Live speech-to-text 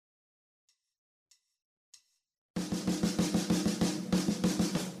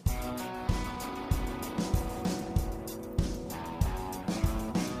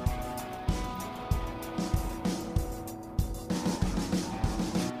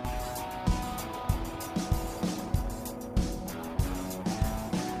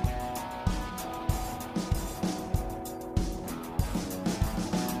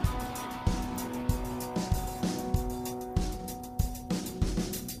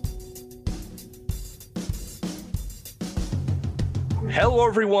Hello,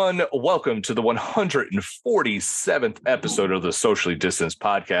 everyone. Welcome to the 147th episode of the Socially Distanced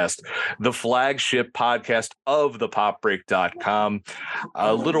Podcast, the flagship podcast of thepopbreak.com.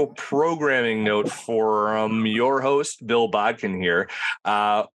 A little programming note from your host, Bill Bodkin here.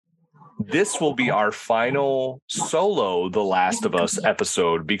 This will be our final solo The Last of Us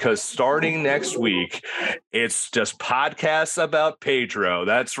episode because starting next week, it's just podcasts about Pedro.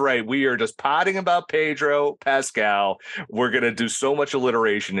 That's right. We are just potting about Pedro Pascal. We're going to do so much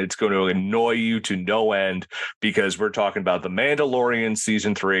alliteration. It's going to annoy you to no end because we're talking about The Mandalorian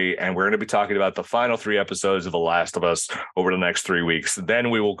Season 3, and we're going to be talking about the final 3 episodes of The Last of Us over the next 3 weeks. Then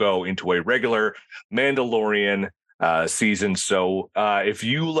we will go into a regular Mandalorian season. So if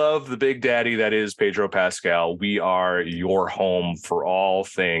you love the big daddy that is Pedro Pascal, we are your home for all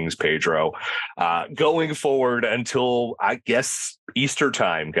things Pedro going forward until, I guess, Easter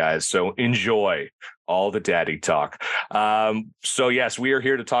time, guys. So enjoy all the daddy talk. So yes, we are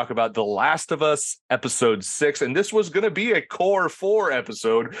here to talk about The Last of Us episode 6, and this was going to be a core 4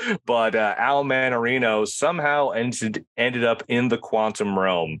 episode, but Al Manarino somehow ended up in the quantum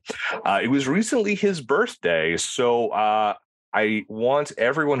realm. It was recently his birthday, so I want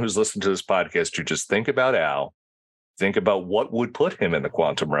everyone who's listening to this podcast to just think about Al, think about what would put him in the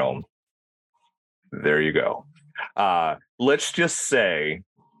quantum realm. There you go. Let's just say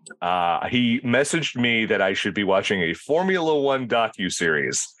he messaged me that I should be watching a Formula One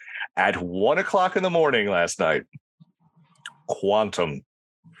docuseries at 1:00 in the morning last night. Quantum.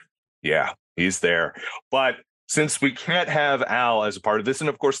 Yeah, he's there. But since we can't have Al as a part of this, and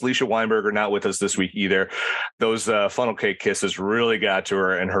of course, Alicia Weinberger not with us this week either, those funnel cake kisses really got to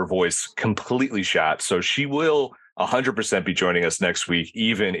her and her voice completely shot. So she will 100% be joining us next week,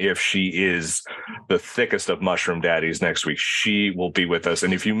 even if she is the thickest of mushroom daddies next week. She will be with us.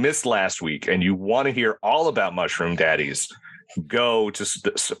 And if you missed last week and you want to hear all about mushroom daddies, go to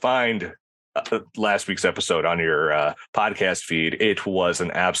find last week's episode on your podcast feed. It was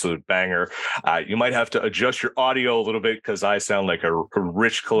an absolute banger. You might have to adjust your audio a little bit because I sound like a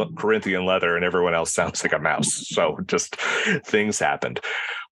rich Corinthian leather and everyone else sounds like a mouse. So just things happened.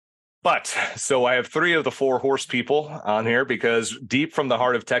 But so I have 3 of the 4 horse people on here because deep from the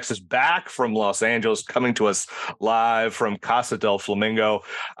heart of Texas, back from Los Angeles, coming to us live from Casa del Flamingo,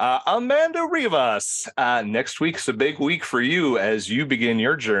 Amanda Rivas. Next week's a big week for you as you begin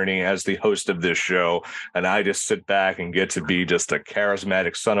your journey as the host of this show. And I just sit back and get to be just a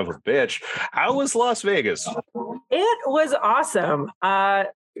charismatic son of a bitch. How was Las Vegas? It was awesome.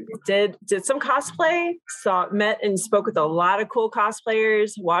 Did some cosplay, met and spoke with a lot of cool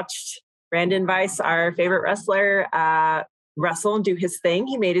cosplayers, watched Brandon Weiss, our favorite wrestler, wrestle and do his thing.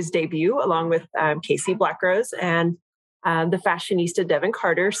 He made his debut along with Casey Blackrose and the fashionista Devin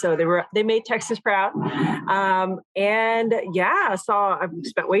Carter. So they made Texas proud. And yeah, I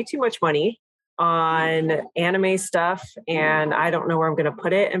spent way too much money on anime stuff and I don't know where I'm going to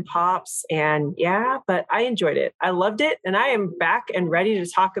put it in Pops. And yeah, but I enjoyed it. I loved it. And I am back and ready to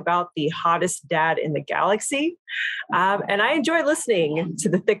talk about the hottest dad in the galaxy. And I enjoy listening to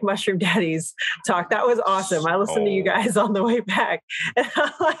the Thick Mushroom Daddies talk. That was awesome. I listened to you guys on the way back. And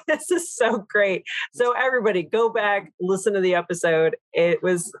I'm like, this is so great. So everybody go back, listen to the episode. It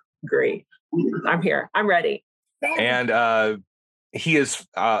was great. I'm here. I'm ready. And, he is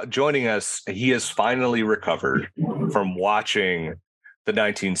joining us. He has finally recovered from watching the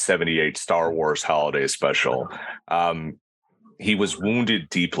 1978 Star Wars holiday special. He was wounded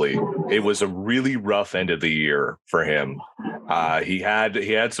deeply. It was a really rough end of the year for him. He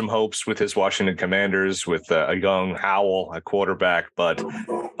had some hopes with his Washington Commanders with a young Howell at quarterback, but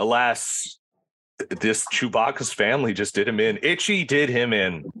alas, this Chewbacca's family just did him in. Itchy did him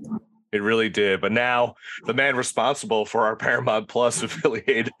in. It really did. But now the man responsible for our Paramount Plus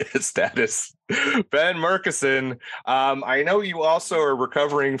affiliated status, Ben Murkison. I know you also are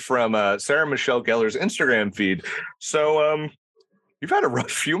recovering from Sarah Michelle Gellar's Instagram feed. So you've had a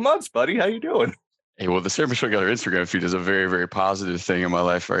rough few months, buddy. How you doing? Hey, well, the Sarah Michelle Gellar Instagram feed is a very, very positive thing in my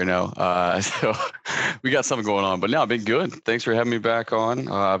life right now. So we got something going on, but no, I've been good. Thanks for having me back on.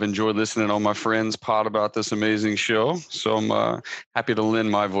 I've enjoyed listening to all my friends pod about this amazing show. So I'm happy to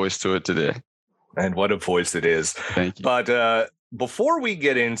lend my voice to it today. And what a voice it is. Thank you. But before we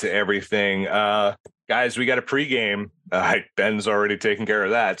get into everything, guys, we got a pregame. Ben's already taken care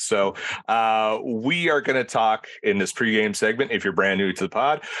of that. So we are going to talk in this pregame segment. If you're brand new to the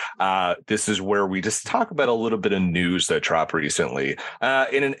pod, this is where we just talk about a little bit of news that dropped recently.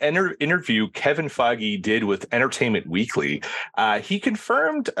 In an interview Kevin Feige did with Entertainment Weekly, he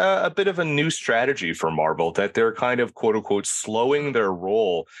confirmed a bit of a new strategy for Marvel, that they're kind of, quote unquote, slowing their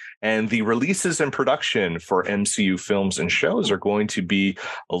roll, and the releases and production for MCU films and shows are going to be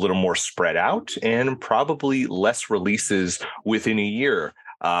a little more spread out and probably less releases within a year.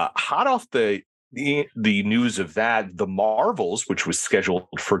 Hot off the news of that, The Marvels, which was scheduled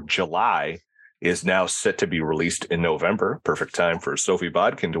for July, is now set to be released in November. Perfect time for Sophie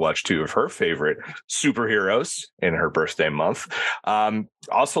Bodkin to watch two of her favorite superheroes in her birthday month.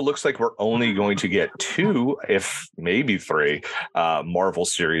 Also looks like we're only going to get 2, if maybe 3, Marvel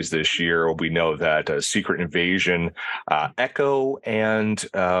series this year. We know that Secret Invasion, Echo, and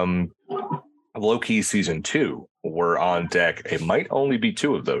Loki season 2 were on deck. It might only be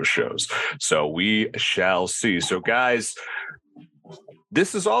 2 of those shows, so we shall see. So guys,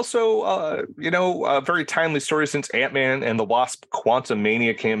 this is also a very timely story, since Ant-Man and the Wasp: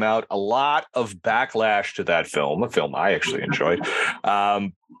 Quantumania came out. A lot of backlash to that film, a film I actually enjoyed.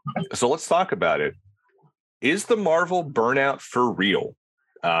 So let's talk about it. Is the Marvel burnout for real?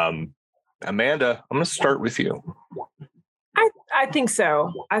 Amanda, I'm going to start with you. I think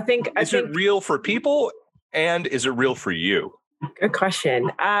so. Is it real for people, and is it real for you? Good question.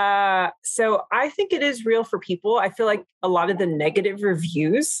 So I think it is real for people. I feel like a lot of the negative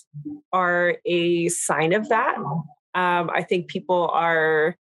reviews are a sign of that. I think people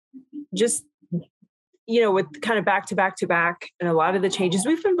are just, with kind of back to back, and a lot of the changes.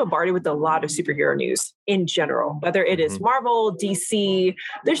 We've been bombarded with a lot of superhero news in general, whether it is Marvel, DC.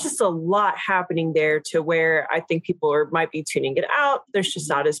 There's just a lot happening there to where I think people might be tuning it out. There's just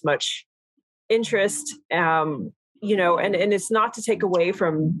not as much interest. And it's not to take away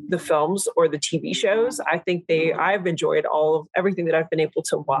from the films or the TV shows. I think I've enjoyed everything that I've been able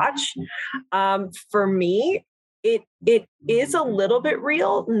to watch. For me, it is a little bit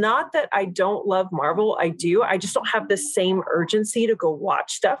real. Not that I don't love Marvel. I do. I just don't have the same urgency to go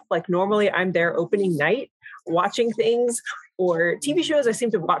watch stuff. Like normally I'm there opening night watching things, or TV shows I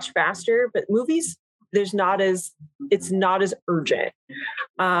seem to watch faster, but movies, it's not as urgent.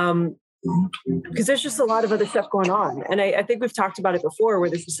 Because there's just a lot of other stuff going on. And I think we've talked about it before, where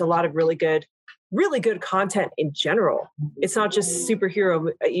there's just a lot of really good content in general. It's not just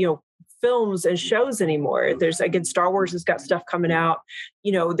superhero, films and shows anymore. There's, again, Star Wars has got stuff coming out.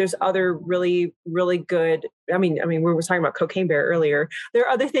 There's other really, really good. I mean, we were talking about Cocaine Bear earlier. There are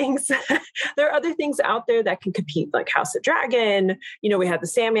other things. There are other things out there that can compete, like House of Dragon. We had the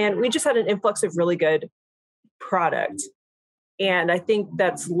Sandman. We just had an influx of really good product. And I think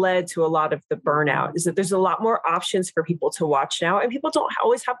that's led to a lot of the burnout, is that there's a lot more options for people to watch now, and people don't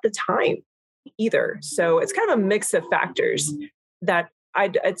always have the time either. So it's kind of a mix of factors that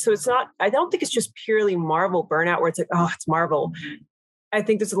so it's not, I don't think it's just purely Marvel burnout where it's like, oh, it's Marvel. I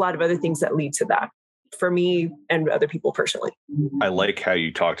think there's a lot of other things that lead to that for me and other people personally. I like how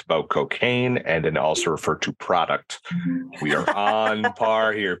you talked about cocaine and then also referred to product. We are on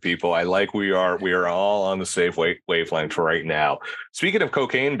par here, people. I like we are all on the safe wavelength right now. Speaking of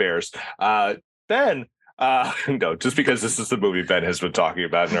Cocaine Bears, Ben, no, just because this is the movie Ben has been talking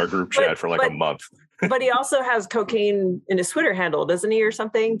about in our group chat for like a month. But he also has cocaine in his Twitter handle, doesn't he, or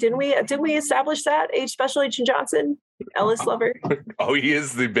something? Didn't we establish that? Special Agent Johnson, Ellis lover. Oh, he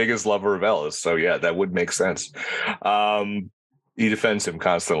is the biggest lover of Ellis, so yeah, that would make sense. He defends him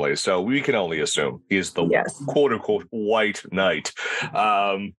constantly, so we can only assume he is the quote unquote white knight,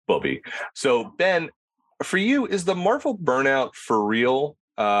 Bobby. So Ben, for you, is the Marvel burnout for real?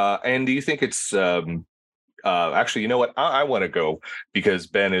 And do you think it's actually? You know what? I want to go because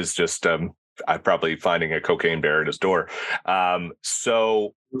Ben is just. I'm probably finding a cocaine bear at his door.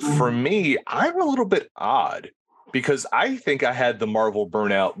 So for me, I'm a little bit odd because I think I had the Marvel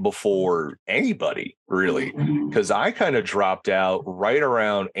burnout before anybody, really, because I kind of dropped out right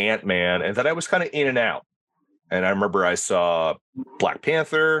around Ant-Man, and then I was kind of in and out. And I remember I saw Black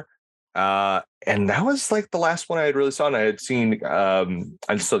Panther, and that was like the last one I had really saw, and I had seen, and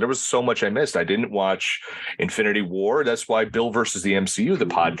so there was so much I missed. I didn't watch Infinity War. That's why Bill versus the MCU, the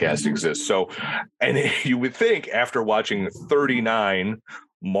podcast exists. So, and you would think after watching 39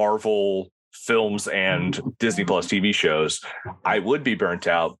 Marvel films and Disney Plus TV shows, I would be burnt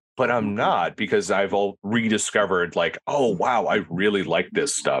out, but I'm not, because I've all rediscovered like, oh, wow, I really like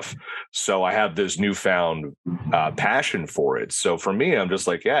this stuff. So I have this newfound passion for it. So for me, I'm just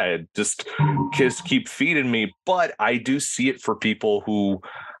like, yeah, just keep feeding me. But I do see it for people who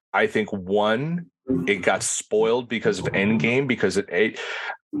I think, one, it got spoiled because of Endgame, because I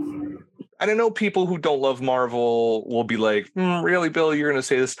don't know, people who don't love Marvel will be like, really, Bill, you're going to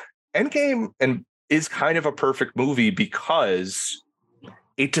say this? Endgame is kind of a perfect movie because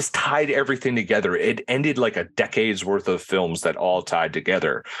it just tied everything together. It ended like a decade's worth of films that all tied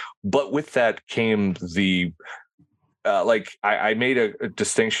together. But with that came the I made a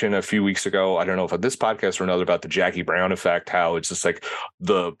distinction a few weeks ago. I don't know if on this podcast or another, about the Jackie Brown effect, how it's just like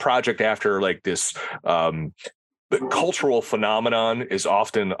the project after like this cultural phenomenon is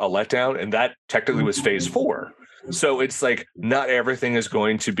often a letdown. And that technically was phase 4. So it's like not everything is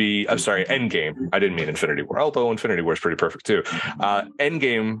going to be, I'm sorry, Endgame. I didn't mean Infinity War, although Infinity War is pretty perfect too.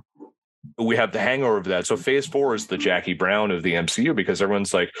 Endgame, we have the hangover of that. So phase 4 is the Jackie Brown of the MCU, because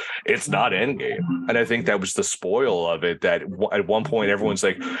everyone's like, it's not Endgame. And I think that was the spoil of it, that at one point everyone's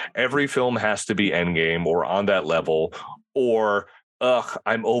like, every film has to be Endgame or on that level, or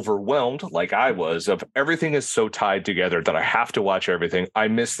I'm overwhelmed, like I was, of everything is so tied together that I have to watch everything. I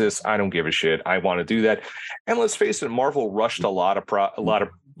miss this. I don't give a shit. I want to do that. And let's face it, Marvel rushed a lot of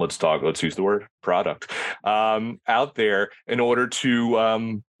let's use the word product out there in order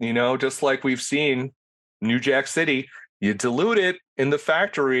to, just like we've seen New Jack City, you dilute it in the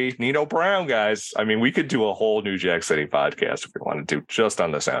factory. Nino Brown, guys. I mean, we could do a whole New Jack City podcast if we wanted to, just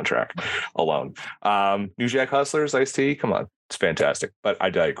on the soundtrack alone. New Jack Hustlers, Ice-T, come on. It's fantastic. But I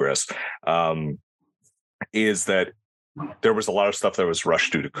digress. Is that there was a lot of stuff that was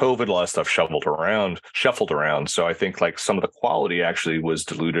rushed due to COVID, a lot of stuff shuffled around. So I think like some of the quality actually was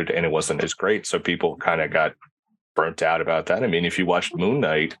diluted and it wasn't as great. So people kind of got burnt out about that. I mean, if you watched Moon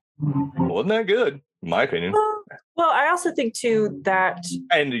Knight, wasn't that good, in my opinion. Well, I also think too that,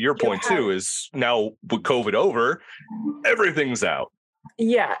 and your point too is now with COVID over, everything's out.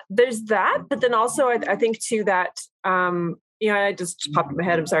 Yeah, there's that, but then also I think too that I just popped in my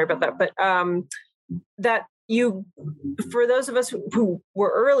head. I'm sorry about that, but that for those of us who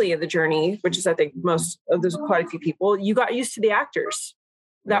were early in the journey, which is I think there's quite a few people, you got used to the actors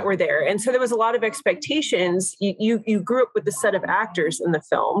that were there, and so there was a lot of expectations. You grew up with the set of actors in the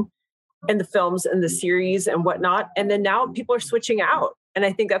film, and the films and the series and whatnot, and then now people are switching out, and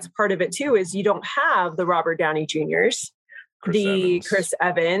I think that's part of it too. Is you don't have the Robert Downey Jr.'s. Chris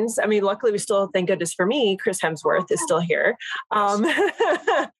Evans. I mean, luckily we still, thank goodness for me, Chris Hemsworth is still here.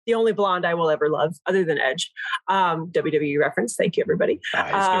 The only blonde I will ever love other than Edge. WWE reference. Thank you, everybody.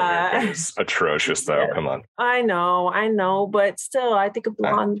 It's atrocious though. Yeah. Come on. I know, but still I think a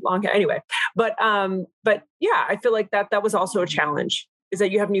blonde, long hair. Anyway, but yeah, I feel like that was also a challenge, is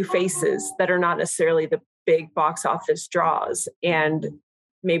that you have new faces that are not necessarily the big box office draws. And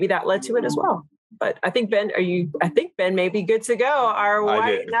maybe that led to it as well. But I think Ben may be good to go. Our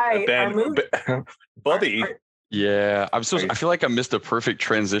White Knight, our movie. Buddy. Yeah, I feel like I missed a perfect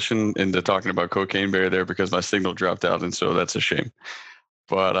transition into talking about Cocaine Bear there because my signal dropped out, and so that's a shame.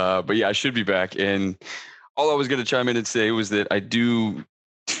 But yeah, I should be back. And all I was going to chime in and say was that I do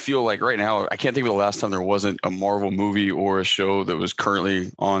feel like right now, I can't think of the last time there wasn't a Marvel movie or a show that was currently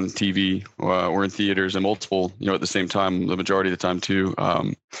on TV or in theaters, and multiple, at the same time, the majority of the time too.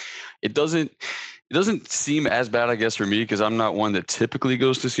 It doesn't seem as bad, I guess, for me, because I'm not one that typically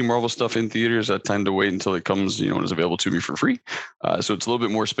goes to see Marvel stuff in theaters. I tend to wait until it comes, and is available to me for free. So it's a little bit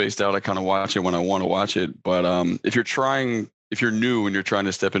more spaced out. I kind of watch it when I want to watch it. But if you're new and you're trying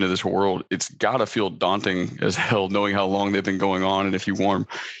to step into this world, it's got to feel daunting as hell, knowing how long they've been going on. And if you're one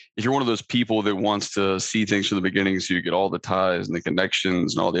of those people that wants to see things from the beginning, so you get all the ties and the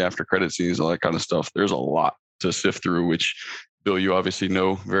connections and all the after credit scenes, all that kind of stuff, there's a lot to sift through, which Bill, you obviously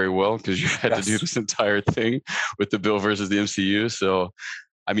know very well because you've had to do this entire thing with the Bill versus the MCU. So,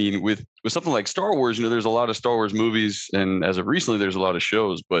 I mean, with something like Star Wars, there's a lot of Star Wars movies, and as of recently, there's a lot of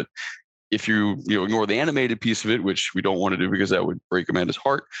shows. But if you ignore the animated piece of it, which we don't want to do because that would break Amanda's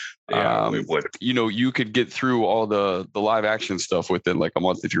heart, we would. You could get through all the live action stuff within like a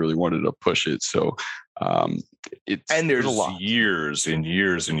month if you really wanted to push it. So, there's a lot. Years and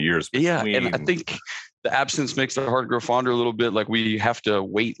years and years between. Yeah, and I think the absence makes the heart grow fonder a little bit. Like we have to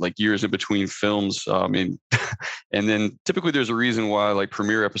wait like years in between films. And then typically there's a reason why like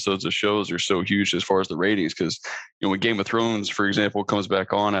premiere episodes of shows are so huge as far as the ratings. Cause when Game of Thrones, for example, comes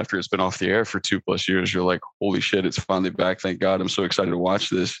back on after it's been off the air for 2+ years, you're like, holy shit, it's finally back. Thank God. I'm so excited to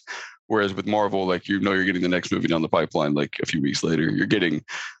watch this. Whereas with Marvel, like, you're getting the next movie down the pipeline, like a few weeks later,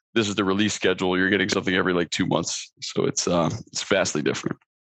 this is the release schedule. You're getting something every like 2 months. So it's vastly different.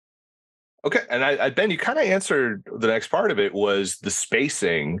 Okay. And Ben, you kind of answered the next part of it, was the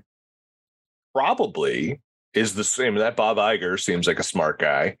spacing probably is the same. That Bob Iger seems like a smart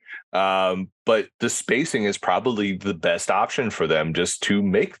guy. But the spacing is probably the best option for them just to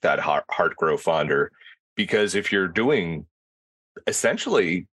make that heart grow fonder. Because if you're doing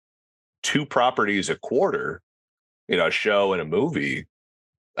essentially 2 properties a quarter, a show and a movie,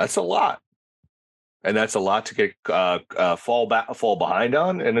 that's a lot. And that's a lot to get fall behind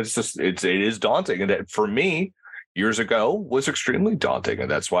on. And it is daunting. And for me, years ago was extremely daunting. And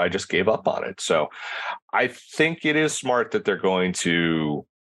that's why I just gave up on it. So I think it is smart that they're going to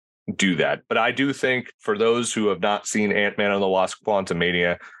do that. But I do think for those who have not seen Ant-Man and the Wasp: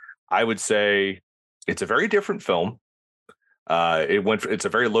 Quantumania, I would say it's a very different film. It's a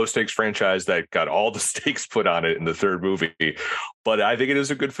very low stakes franchise that got all the stakes put on it in the 3rd movie, but I think it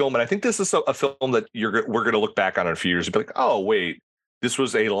is a good film. And I think this is a film that we're going to look back on in a few years and be like, oh, wait, this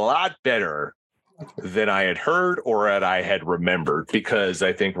was a lot better than I had heard or that I had remembered, because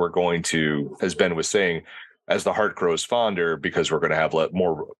I think we're going to, as Ben was saying, as the heart grows fonder, because we're going to have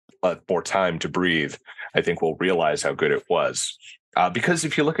more time to breathe, I think we'll realize how good it was. Because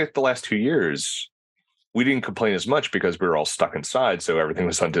if you look at the last 2 years, we didn't complain as much because we were all stuck inside. So everything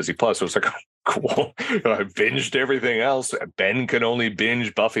was on Disney Plus. So it was like, cool. I binged everything else. Ben can only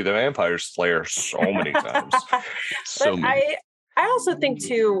binge Buffy the Vampire Slayer so many times. I also think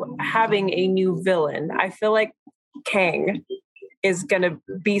too, having a new villain, I feel like Kang is going to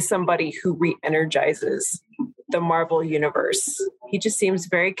be somebody who re-energizes the Marvel universe. He just seems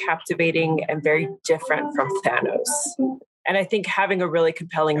very captivating and very different from Thanos. And I think having a really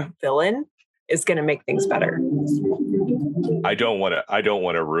compelling villain is going to make things better. I don't want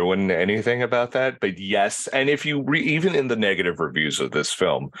to ruin anything about that, but yes. And if you even in the negative reviews of this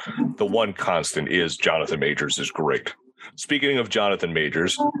film, the one constant is Jonathan Majors is great. Speaking of Jonathan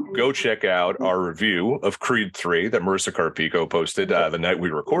Majors, go check out our review of Creed 3 that Marissa Carpico posted the night we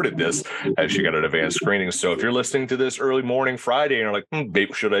recorded this, as she got an advanced screening. So if you're listening to this early morning Friday and you're like,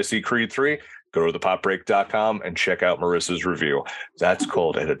 babe, should I see Creed 3? Go to thepopbreak.com and check out Marissa's review. That's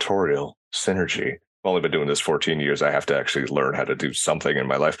called editorial synergy. I've only been doing this 14 years. I have to actually learn how to do something in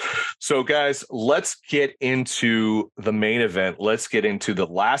my life. So guys, let's get into the main event. Let's get into The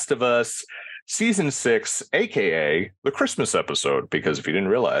Last of Us Season 6, aka the Christmas episode, because if you didn't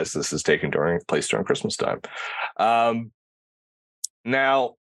realize, this is taking place during Christmas time.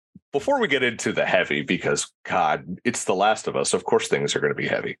 Now, before we get into the heavy, because God, it's The Last of Us, of course things are going to be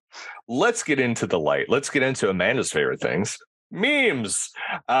heavy. Let's get into the light. Let's get into Amanda's favorite things, memes.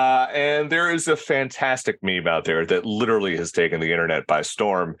 And there is a fantastic meme out there that literally has taken the internet by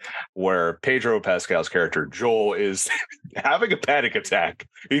storm, where Pedro Pascal's character Joel is having a panic attack.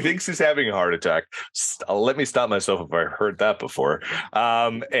 He thinks he's having a heart attack. Let me stop myself if I heard that before.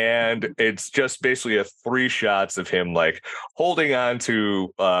 And it's just basically 3 shots of him like holding on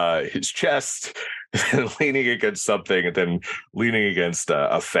to his chest, leaning against something, and then leaning against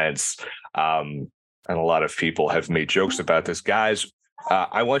a fence. And a lot of people have made jokes about this. Guys,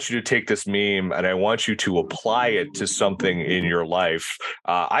 I want you to take this meme and I want you to apply it to something in your life.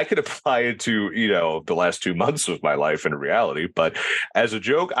 I could apply it to, the last 2 months of my life in reality. But as a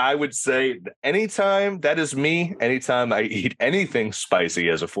joke, I would say anytime that is me, anytime I eat anything spicy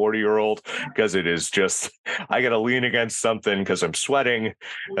as a 40-year-old, because it is just, I got to lean against something because I'm sweating,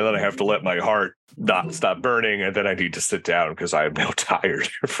 and then I have to let my heart not stop burning, and then I need to sit down because I am now tired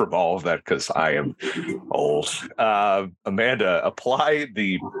from all of that because I am old. Amanda, apply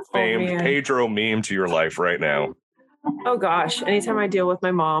the famed Pedro meme to your life right now. Oh gosh, anytime I deal with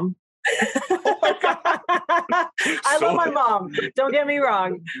my mom. I love my mom, don't get me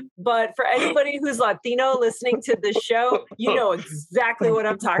wrong, but for anybody who's Latino listening to this show, you know exactly what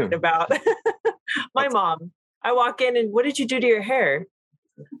I'm talking about. My mom, I walk in and, what did you do to your hair?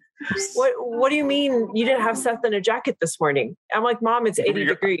 What do you mean you didn't have Seth in a jacket this morning? I'm like, Mom, it's 80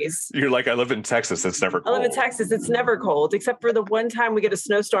 degrees. You're like, I live in Texas. It's never cold. I live in Texas. It's never cold, except for the one time we get a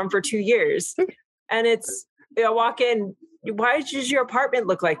snowstorm for 2 years. And I walk in, why does your apartment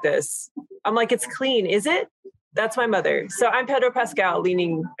look like this? I'm like, it's clean. Is it? That's my mother. So I'm Pedro Pascal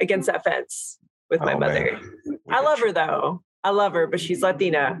leaning against that fence with my mother. I love her though. I love her, but she's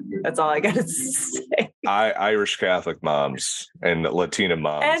Latina. That's all I got to say. Irish Catholic moms and Latina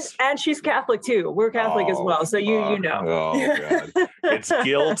moms. And she's Catholic too. We're Catholic as well. So you know. Oh, God. It's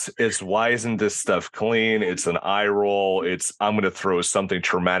guilt. It's why isn't this stuff clean? It's an eye roll. It's I'm going to throw something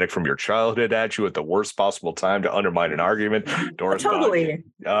traumatic from your childhood at you at the worst possible time to undermine an argument. Doris totally.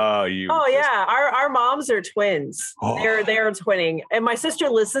 Yeah. Our moms are twins. Oh. They're twinning. And my sister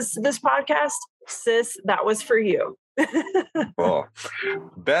listens to this podcast. Sis, that was for you. Oh,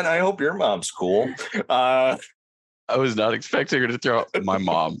 Ben, I hope your mom's cool. I was not expecting her to throw out my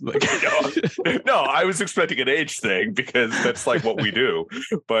mom. Like, no, I was expecting an age thing because that's like what we do.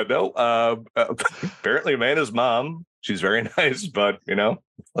 But no, apparently Amanda's mom, she's very nice, but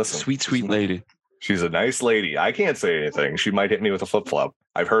listen, sweet lady. She's a nice lady. I can't say anything. She might hit me with a flip flop.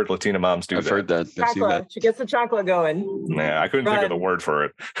 I've heard Latina moms do that. I've heard that. I've seen that. She gets the chocolate going. Nah, I couldn't think of the word for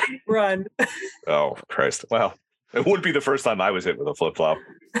it. Run. Oh, Christ. Well, it wouldn't be the first time I was hit with a flip flop.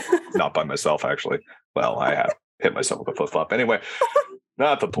 Not by myself, actually. Well, I have hit myself with a flip flop. Anyway,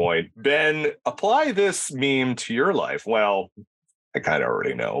 not the point. Ben, apply this meme to your life. Well, I kind of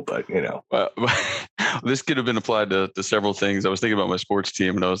already know, but this could have been applied to several things. I was thinking about my sports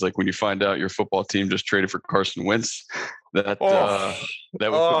team, and I was like, when you find out your football team just traded for Carson Wentz, that would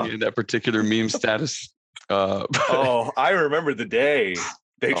put me in that particular meme status. I remember the day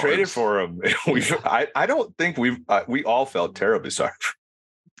they traded for him. I don't think we all felt terribly sorry.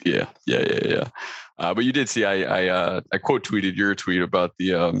 Yeah. But you did see, I quote tweeted your tweet about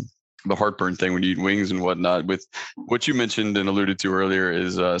the heartburn thing when you eat wings and whatnot. With what you mentioned and alluded to earlier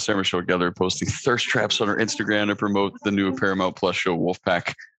is Sarah Michelle Gellar posting thirst traps on her Instagram to promote the new Paramount Plus show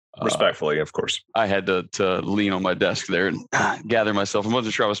Wolfpack. Respectfully, of course. I had to lean on my desk there and gather myself. I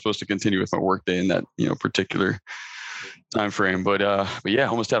wasn't sure I was supposed to continue with my workday in that particular time frame, but yeah,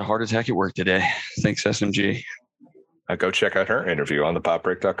 almost had a heart attack at work today. Thanks, SMG. Go check out her interview on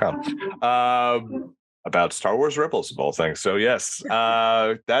thepopbreak.com. About Star Wars Rebels of all things. So yes,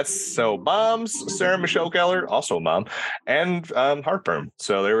 that's so moms, Sarah Michelle Gellar, also a mom, and heartburn.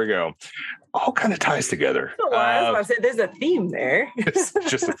 So there we go. All kind of ties together. I was about to say there's a theme there. It's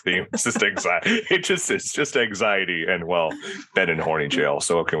just a theme. It's just anxiety. It's just anxiety and Ben in horny jail.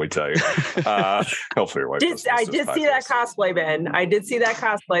 So what can we tell you? Hopefully your wife. I did see that cosplay, Ben. I did see that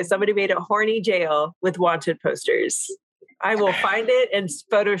cosplay. Somebody made a horny jail with wanted posters. I will find it and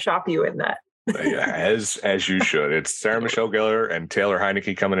Photoshop you in that. Yeah, as you should. It's Sarah Michelle Gellar and Taylor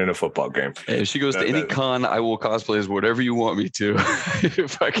Heineke coming in a football game. Hey, if she goes to any con, I will cosplay as whatever you want me to.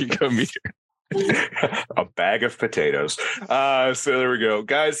 If I can come meet her. A bag of potatoes. So there we go,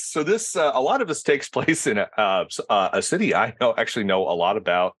 guys. So this a lot of this takes place in a city I actually know a lot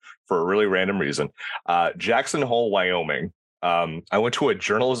about for a really random reason. Jackson Hole, Wyoming. I went to a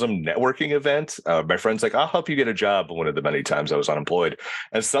journalism networking event. My friend's like, I'll help you get a job. One of the many times I was unemployed.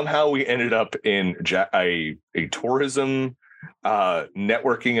 And somehow we ended up in a tourism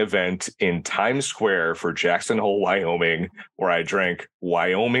networking event in Times Square for Jackson Hole, Wyoming, where I drank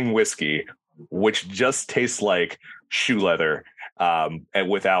Wyoming whiskey, which just tastes like shoe leather and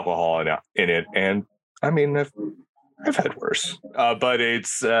with alcohol in it. And I mean, I've had worse, but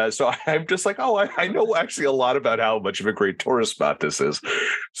it's so I'm just like, I know actually a lot about how much of a great tourist spot this is.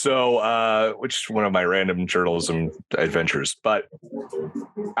 So, which is one of my random journalism adventures. But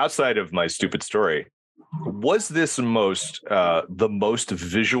outside of my stupid story, was this the most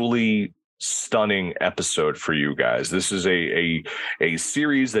visually stunning episode for you guys? This is a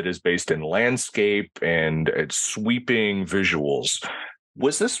series that is based in landscape and it's sweeping visuals.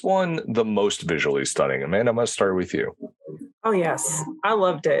 Was this one the most visually stunning? Amanda, I'm going to start with you. Oh, yes. I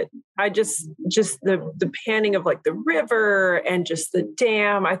loved it. I just the panning of like the river and just the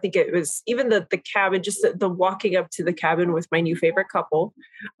dam. I think it was even the cabin, just the walking up to the cabin with my new favorite couple.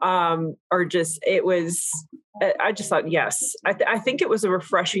 I just thought, yes, I think it was a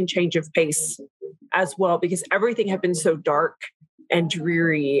refreshing change of pace as well, because everything had been so dark and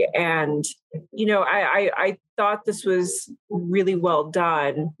dreary. And, I thought this was really well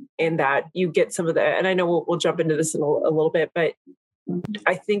done in that you get some of the, and I know we'll jump into this in a little bit, but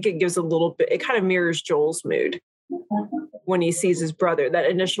I think it gives a little bit, it kind of mirrors Joel's mood when he sees his brother,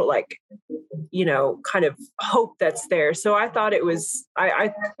 that initial, kind of hope that's there. So I thought it was,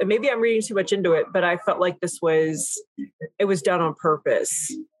 I maybe I'm reading too much into it, but I felt like it was done on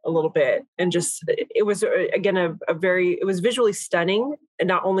purpose a little bit. And just, it was again, it was visually stunning. And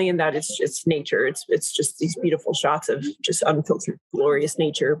not only in that it's nature, it's just these beautiful shots of just unfiltered, glorious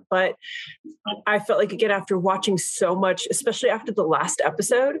nature. But I felt like, again, after watching so much, especially after the last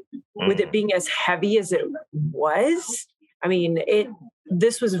episode, with it being as heavy as it was, I mean,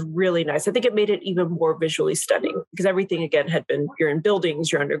 this was really nice. I think it made it even more visually stunning because everything, again, had been, you're in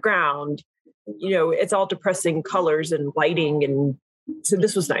buildings, you're underground, it's all depressing colors and lighting. And so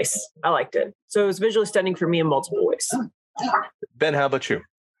this was nice. I liked it. So it was visually stunning for me in multiple ways. Ben, how about you?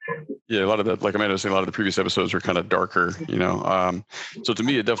 Yeah, a lot of that, like Amanda was saying, a lot of the previous episodes were kind of darker, So to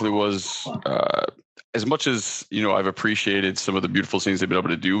me, it definitely was as much as, I've appreciated some of the beautiful scenes they've been able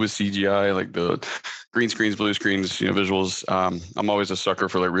to do with CGI, like the green screens, blue screens, visuals. I'm always a sucker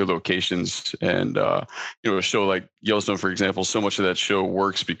for like real locations, and a show like Yellowstone, for example, so much of that show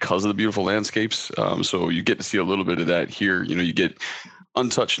works because of the beautiful landscapes. So you get to see a little bit of that here. You get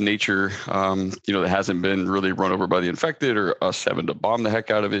untouched nature, that hasn't been really run over by the infected or us having to bomb the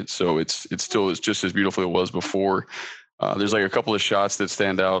heck out of it. So it's still just as beautiful as it was before. There's like a couple of shots that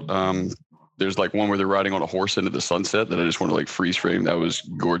stand out. There's like one where they're riding on a horse into the sunset that I just want to like freeze frame. That was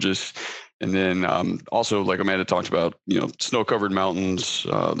gorgeous. And then also, like Amanda talked about, snow-covered mountains,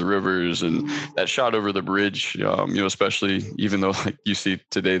 the rivers, and that shot over the bridge, especially even though like you see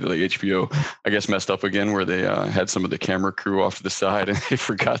today that like HBO, I guess, messed up again where they had some of the camera crew off to the side and they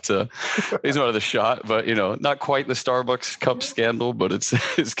forgot to raise out of the shot. But, not quite the Starbucks cup scandal, but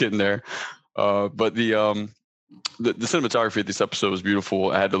it's getting there. But the cinematography of this episode was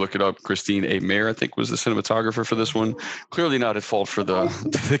beautiful. I had to look it up. Christine A. Mayer, I think, was the cinematographer for this one. Clearly not at fault for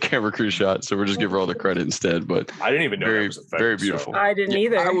the camera crew shot, so we'll just give her all the credit instead. But I didn't even know very, that was a thing, very beautiful. So. I didn't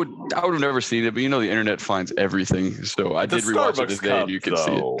either. I would have never seen it, but the internet finds everything. So I did rewatch it today, and you can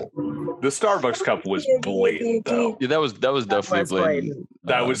see it. The Starbucks cup was blatant, though. Yeah, that was definitely blatant.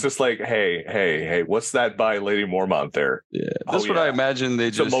 That was just like, hey, what's that by Lady Mormont there? Yeah, that's what I imagine.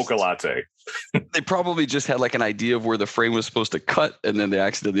 It's a mocha latte. They probably just had like an idea of where the frame was supposed to cut, and then they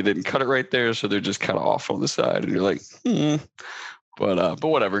accidentally didn't cut it right there, so they're just kind of off on the side, and you're like, But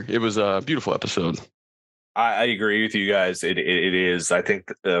whatever. It was a beautiful episode. I agree with you guys. It is. I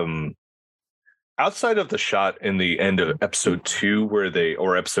think outside of the shot in the end of episode 2,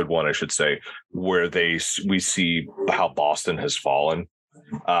 or episode 1, I should say, where we see how Boston has fallen.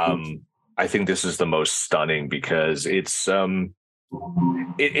 I think this is the most stunning because it's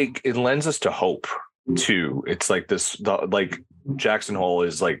it lends us to hope too. It's like this, like Jackson Hole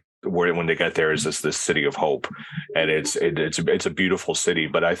is like where when they get there is this city of hope, and it's a beautiful city.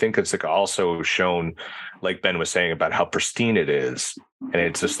 But I think it's like also shown, like Ben was saying, about how pristine it is, and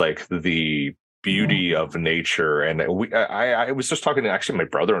it's just like the beauty of nature. And I was just talking to actually my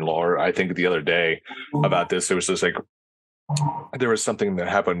brother-in-law, I think the other day, about this. It was just like, there was something that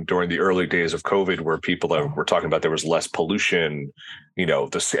happened during the early days of COVID where people were talking about there was less pollution.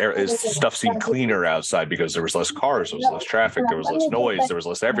 The stuff seemed cleaner outside because there was less cars, there was less traffic, there was less noise, there was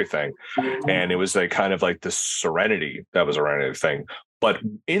less everything. And it was like kind of like the serenity that was around everything. But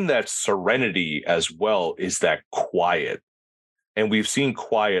in that serenity as well is that quiet. And we've seen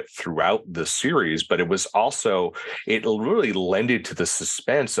quiet throughout the series, but it really lended to the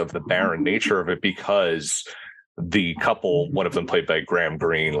suspense of the barren nature of it, because the couple, one of them played by Graham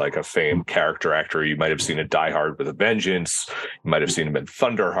Greene, like a famed character actor. You might have seen in Die Hard with a Vengeance. You might have seen him in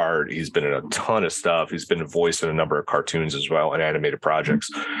Thunderheart. He's been in a ton of stuff. He's been voiced in a number of cartoons as well and animated projects.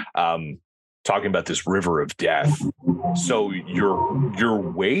 Talking about this river of death. So you're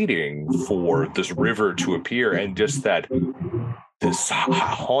waiting for this river to appear, and just this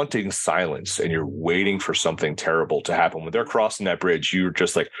haunting silence, and you're waiting for something terrible to happen. When they're crossing that bridge, you're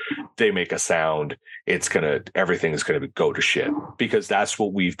just like, they make a sound, everything is gonna go to shit, because that's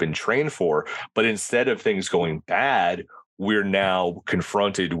what we've been trained for. But instead of things going bad, we're now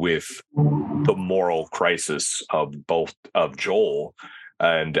confronted with the moral crisis of Joel,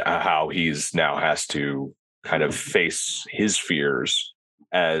 and how he's now has to kind of face his fears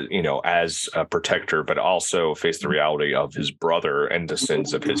as a protector, but also face the reality of his brother and the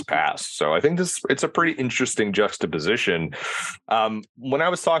sins of his past. So I think it's a pretty interesting juxtaposition. When I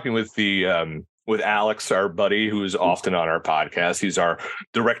was talking with with Alex, our buddy, who is often on our podcast, he's our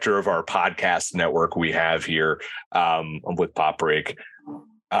director of our podcast network we have here with Pop Break.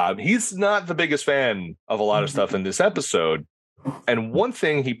 He's not the biggest fan of a lot of stuff in this episode. And one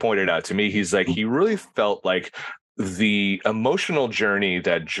thing he pointed out to me, he's like, he really felt like the emotional journey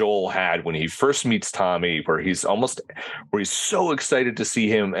that Joel had when he first meets Tommy, where he's so excited to see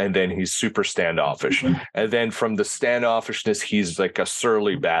him, and then he's super standoffish. And then from the standoffishness, he's like a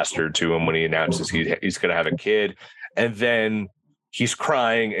surly bastard to him when he announces he's going to have a kid. And then he's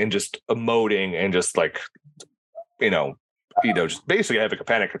crying and just emoting and just like, just basically having a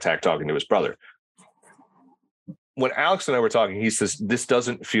panic attack talking to his brother. When Alex and I were talking, he says, this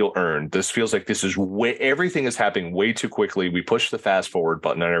doesn't feel earned. This feels like this is everything is happening way too quickly. We pushed the fast forward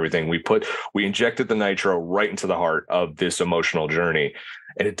button on everything. We injected the nitro right into the heart of this emotional journey,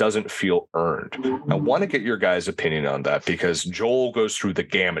 and it doesn't feel earned. I want to get your guys' opinion on that, because Joel goes through the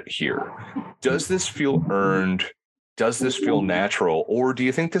gamut here. Does this feel earned? Does this feel natural? Or do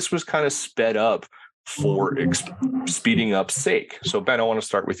you think this was kind of sped up for speeding up sake? So Ben, I want to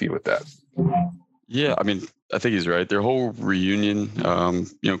start with you with that. Yeah, I mean, I think he's right. Their whole reunion,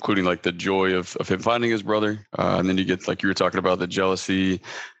 including like the joy of him finding his brother, and then you get, like you were talking about, the jealousy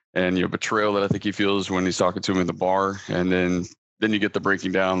and betrayal that I think he feels when he's talking to him in the bar, and then you get the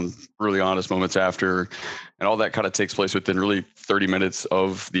breaking down, really honest moments after, and all that kind of takes place within really 30 minutes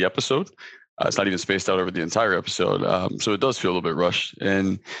of the episode. It's not even spaced out over the entire episode, so it does feel a little bit rushed.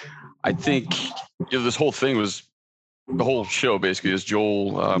 And I think this whole thing was. The whole show basically is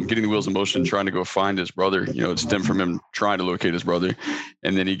Joel getting the wheels in motion, trying to go find his brother. It stemmed from him trying to locate his brother.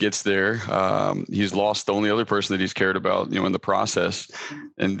 And then he gets there. He's lost the only other person that he's cared about, in the process.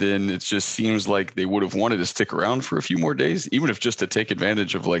 And then it just seems like they would have wanted to stick around for a few more days, even if just to take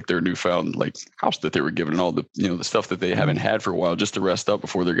advantage of like their newfound like house that they were given and all the, the stuff that they haven't had for a while, just to rest up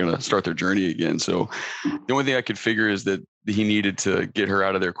before they're going to start their journey again. So the only thing I could figure is that he needed to get her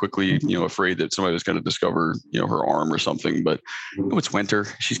out of there quickly, afraid that somebody was going to discover, her arm or something. But it's winter.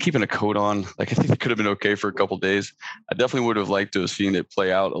 She's keeping a coat on. Like, I think it could have been okay for a couple of days. I definitely would have liked to have seen it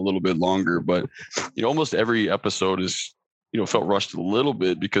play out a little bit longer. But, almost every episode is, felt rushed a little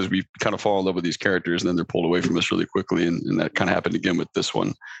bit because we kind of fall in love with these characters and then they're pulled away from us really quickly. And that kind of happened again with this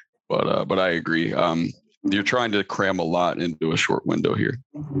one. But I agree. You're trying to cram a lot into a short window here.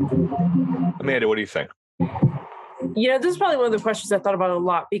 Amanda, what do you think? This is probably one of the questions I thought about a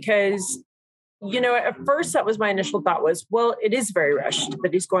lot because, at first that was my initial thought was, well, it is very rushed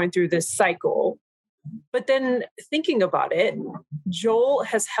that he's going through this cycle. But then thinking about it, Joel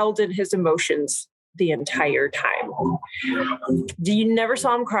has held in his emotions the entire time. You never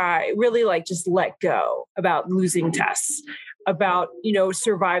saw him cry, really like just let go about losing Tess, about,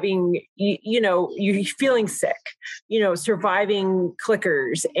 surviving, you feeling sick, surviving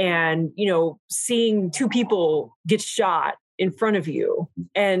clickers and, seeing two people get shot in front of you.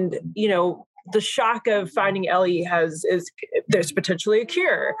 And, the shock of finding Ellie there's potentially a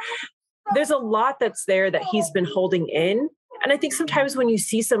cure. There's a lot that's there that he's been holding in. And I think sometimes when you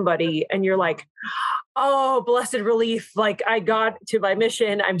see somebody and you're like, oh, blessed relief, like I got to my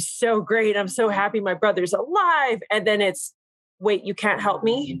mission. I'm so great. I'm so happy my brother's alive. And then it's, wait, you can't help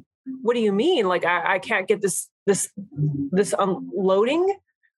me? What do you mean? Like, I can't get this unloading?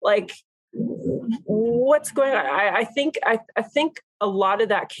 Like, what's going on? I think a lot of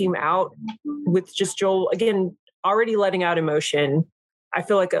that came out with just Joel, again, already letting out emotion. I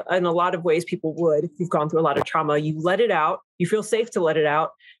feel like in a lot of ways people would, if you've gone through a lot of trauma, you let it out, you feel safe to let it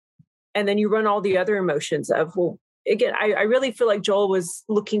out. And then you run all the other emotions of, well, again, I really feel like Joel was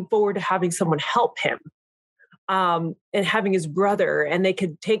looking forward to having someone help him. And having his brother, and they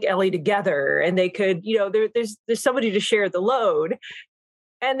could take Ellie together, and they could, there's somebody to share the load.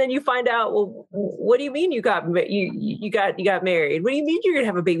 And then you find out, well, what do you mean you got married? What do you mean you're gonna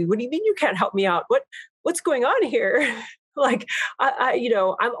have a baby? What do you mean you can't help me out? What's going on here? Like,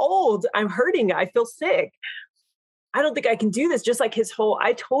 I'm old, I'm hurting, I feel sick. I don't think I can do this. Just like his whole,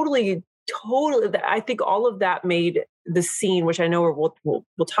 I totally, I think all of that made the scene, which I know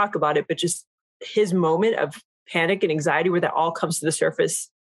we'll talk about it, but just his moment of panic and anxiety where that all comes to the surface,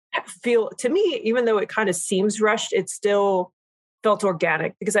 feel to me, even though it kind of seems rushed, it still felt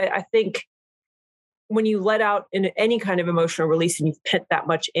organic, because I think when you let out in any kind of emotional release and you've pent that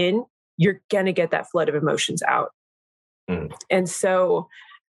much in, you're going to get that flood of emotions out. And so,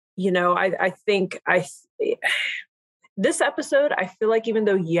 I think this episode, I feel like, even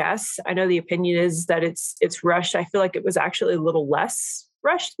though, yes, I know the opinion is that it's rushed, I feel like it was actually a little less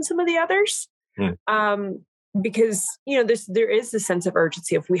rushed than some of the others. Because, there is this sense of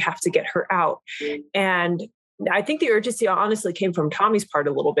urgency of we have to get her out. And I think the urgency honestly came from Tommy's part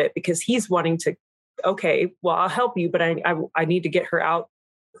a little bit, because he's wanting to, okay, well, I'll help you, but I need to get her out,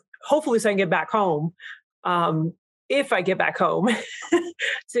 hopefully so I can get back home. If I get back home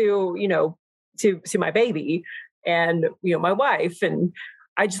to my baby and, my wife, and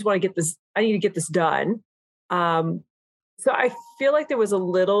I just want to get this, I need to get this done. So I feel like there was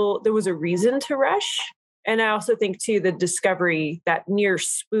a reason to rush. And I also think too, the discovery, that near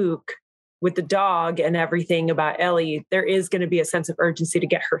spook with the dog and everything about Ellie, there is going to be a sense of urgency to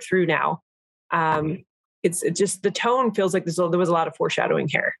get her through now. It's just, the tone feels like there was a lot of foreshadowing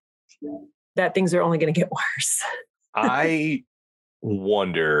here that things are only going to get worse. I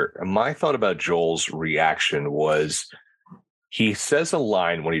wonder, my thought about Joel's reaction was, he says a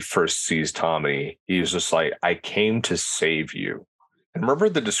line when he first sees Tommy. He was just like, I came to save you. And remember,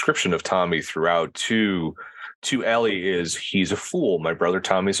 the description of Tommy throughout to Ellie is, he's a fool. My brother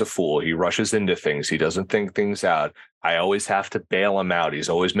Tommy's a fool. He rushes into things. He doesn't think things out. I always have to bail him out. He's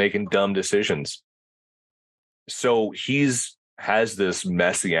always making dumb decisions. So has this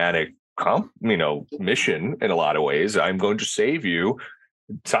messianic mission in a lot of ways. I'm going to save you.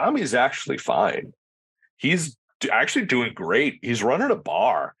 Tommy's actually fine. he's actually doing great. He's running a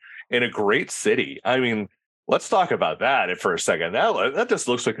bar in a great city. I mean, let's talk about that for a second. That just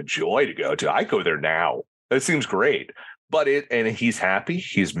looks like a joy to go to. I go there now. It seems great. But he's happy.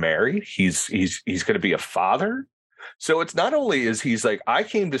 He's married. He's going to be a father. So it's not only is he's like, I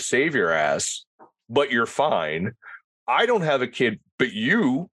came to save your ass, but you're fine. I don't have a kid, but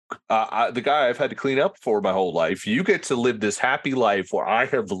you, the guy I've had to clean up for my whole life, you get to live this happy life where I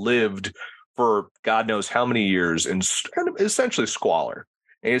have lived for God knows how many years in kind of essentially squalor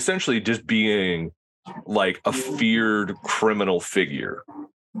and essentially just being like a feared criminal figure.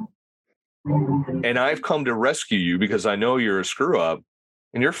 And I've come to rescue you because I know you're a screw up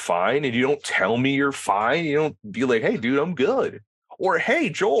and you're fine. And you don't tell me you're fine. You don't be like, hey, dude, I'm good. Or, hey,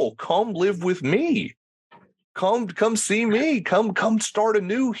 Joel, come live with me. Come see me. Come start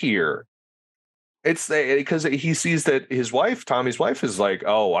anew here. It's because he sees that his wife, Tommy's wife, is like,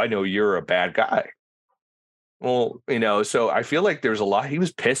 oh, I know you're a bad guy. Well, so I feel like there's a lot. He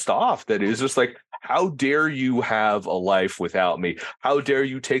was pissed off that it was just like, how dare you have a life without me? How dare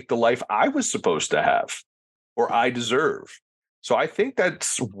you take the life I was supposed to have or I deserve? So I think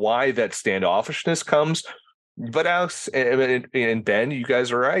that's why that standoffishness comes. But Alex and Ben, you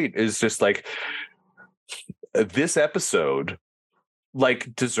guys are right. It's just like this episode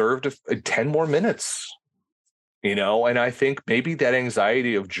like deserved 10 more minutes. And I think maybe that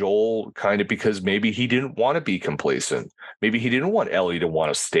anxiety of Joel kind of because maybe he didn't want to be complacent. Maybe he didn't want Ellie to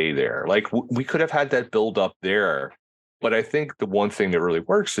want to stay there. Like we could have had that build up there. But I think the one thing that really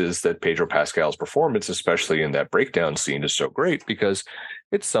works is that Pedro Pascal's performance, especially in that breakdown scene, is so great because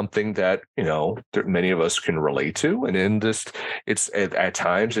it's something that, many of us can relate to. And in this, it's at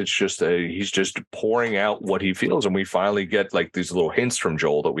times, it's just he's just pouring out what he feels. And we finally get like these little hints from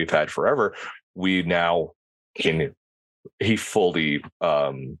Joel that we've had forever. We now he fully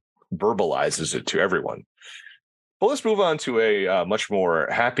verbalizes it to everyone. Well, let's move on to a much more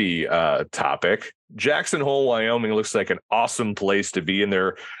happy topic. Jackson Hole, Wyoming looks like an awesome place to be in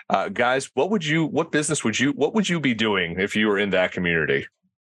there. Guys, what would you be doing if you were in that community?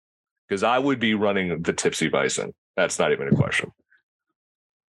 Because I would be running the Tipsy Bison. That's not even a question.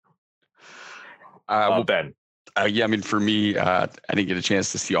 Ben. Yeah, I mean, for me, I didn't get a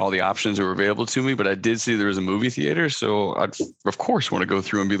chance to see all the options that were available to me, but I did see there was a movie theater. So I'd, of course, want to go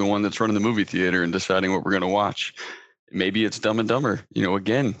through and be the one that's running the movie theater and deciding what we're going to watch. Maybe it's Dumb and Dumber,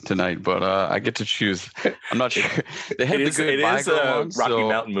 again tonight, but I get to choose. I'm not sure. They have the good It is a Rocky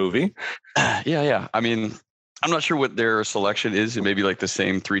Mountain movie. Yeah. I mean, I'm not sure what their selection is. It may be like the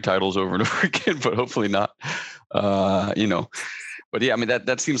same 3 titles over and over again, but hopefully not. But yeah, I mean,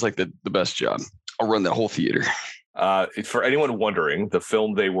 that seems like the best job. I'll run the whole theater. For anyone wondering, the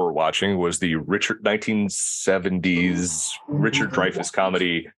film they were watching was the 1970s Richard Dreyfuss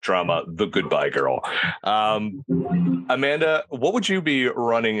comedy drama, The Goodbye Girl. Amanda, what would you be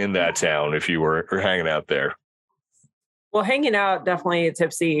running in that town if you were hanging out there? Well, hanging out, definitely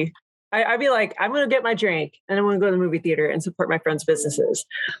Tipsy. I'd be like, I'm going to get my drink and I'm going to go to the movie theater and support my friends' businesses.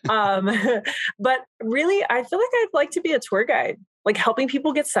 But really, I feel like I'd like to be a tour guide, like helping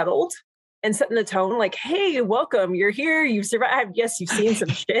people get settled and setting the tone like, hey, welcome, you're here, you've survived. Yes, you've seen some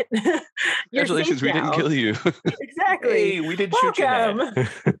shit. Congratulations, we didn't kill you. Exactly. Hey, we didn't shoot you.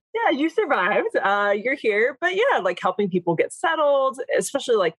 Yeah, you survived. You're here. But yeah, like helping people get settled,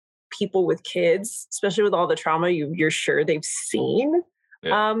 especially like people with kids, especially with all the trauma you're sure they've seen.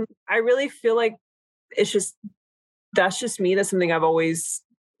 Yeah. I really feel like that's just me. That's something I've always,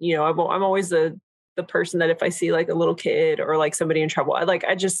 I'm always the person that if I see like a little kid or like somebody in trouble,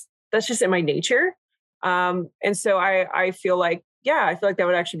 that's just in my nature. And so I feel like that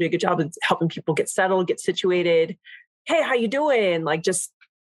would actually be a good job of helping people get settled, get situated. Hey, how you doing? Like just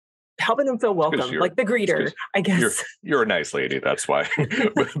helping them feel welcome, like the greeter, I guess. You're a nice lady. That's why.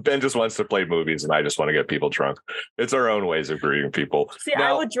 Ben just wants to play movies and I just want to get people drunk. It's our own ways of greeting people. See,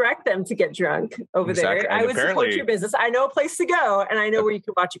 now, I would direct them to get drunk over there. I would support your business. I know a place to go and I know where you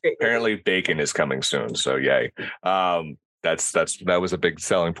can watch a great movie. Apparently bacon is coming soon. So yay. That was a big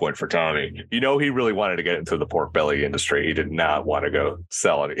selling point for Tommy. He really wanted to get into the pork belly industry. He did not want to go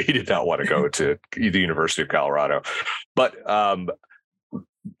sell it. He did not want to go to the University of Colorado. But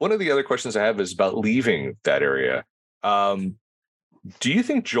one of the other questions I have is about leaving that area. Do you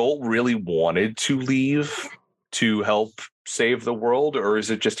think Joel really wanted to leave to help save the world, or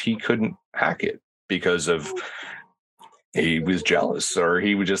is it just he couldn't hack it because of he was jealous, or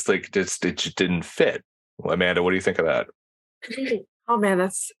he was just like it just didn't fit? Well, Amanda, what do you think of that? Oh man,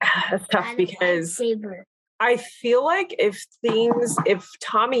 that's tough because I feel like if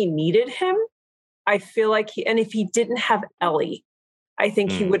Tommy needed him, I feel like if he didn't have Ellie, I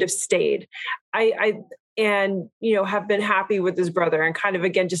think he would have stayed. I and, you know, have been happy with his brother and kind of,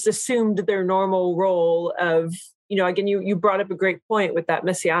 again, just assumed their normal role of, you know, again, you brought up a great point with that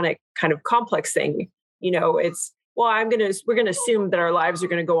messianic kind of complex thing. You know, it's, well, we're going to assume that our lives are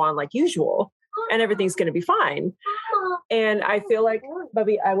going to go on like usual and everything's going to be fine. And I feel like,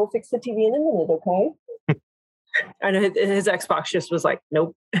 Bubby, I will fix the TV in a minute. Okay. I know his Xbox just was like,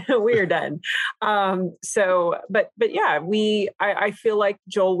 nope, we're done. But yeah, I feel like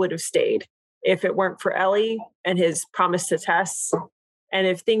Joel would have stayed if it weren't for Ellie and his promise to Tess. And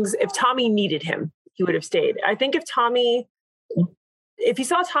if Tommy needed him, he would have stayed. I think if he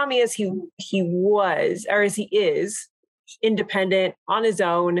saw Tommy as he was, or as he is, independent on his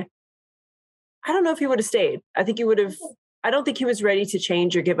own, I don't know if he would have stayed. I don't think he was ready to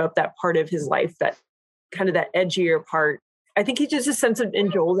change or give up that part of his life, that kind of that edgier part. I think he just a sense of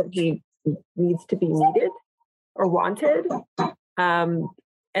in Joel that he needs to be needed or wanted.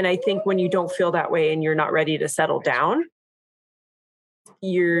 And I think when you don't feel that way and you're not ready to settle down,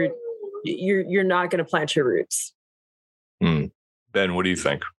 you're not going to plant your roots. Ben, what do you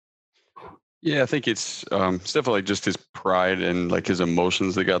think? Yeah, I think it's definitely just his pride and like his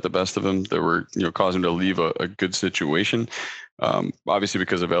emotions that got the best of him that were, you know, causing him to leave a good situation. Obviously,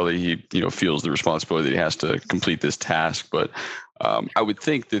 because of Ellie, he, you know, feels the responsibility that he has to complete this task. But I would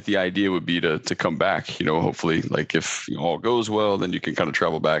think that the idea would be to come back, you know, hopefully, like if all goes well, then you can kind of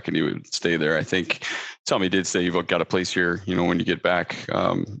travel back and he would stay there. I think Tommy did say you've got a place here, you know, when you get back.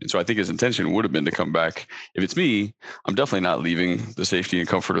 And so I think his intention would have been to come back. If it's me, I'm definitely not leaving the safety and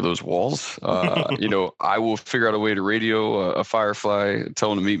comfort of those walls. You know, I will figure out a way to radio a Firefly,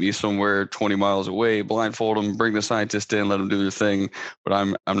 tell him to meet me somewhere 20 miles away, blindfold him, bring the scientist in, let him do their thing.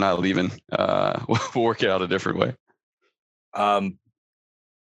 But I'm not leaving. We'll work it out a different way.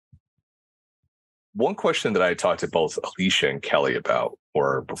 One question that I talked to both Alicia and Kelly about,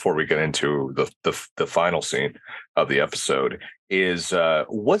 or before we get into the final scene of the episode, is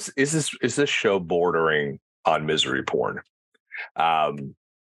is this show bordering on misery porn? And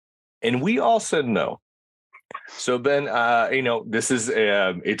we all said no. So Ben, you know, this is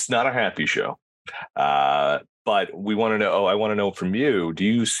it's not a happy show, but we want to know. I want to know from you. Do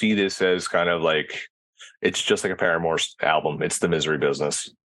you see this as kind of like it's just like a Paramore album? It's the misery business.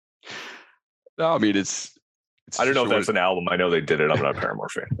 No, I mean it's I don't know if that's an album. I know they did it. I'm not a Paramore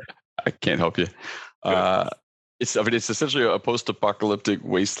fan. I can't help you. It's essentially a post-apocalyptic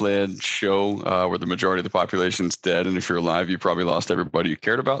wasteland show where the majority of the population's dead, and if you're alive, you probably lost everybody you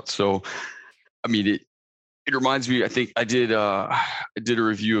cared about. So, I mean, it reminds me. I think I did a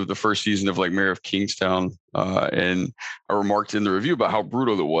review of the first season of like Mayor of Kingstown, and I remarked in the review about how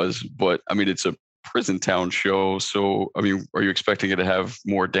brutal it was. But I mean, it's a prison town show, so I mean, are you expecting it to have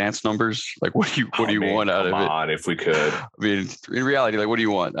more dance numbers? Like, what do you want out of it? Come on, if we could. I mean, in reality, like, what do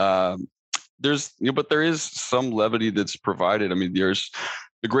you want? There's, you know, but there is some levity that's provided. I mean, there's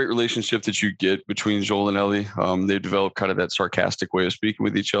the great relationship that you get between Joel and Ellie. They develop kind of that sarcastic way of speaking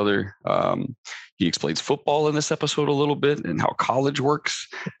with each other. He explains football in this episode a little bit and how college works.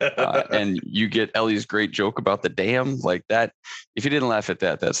 And you get Ellie's great joke about the dam, like that. If you didn't laugh at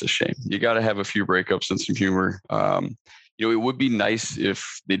that, that's a shame. You got to have a few breakups and some humor. You know, it would be nice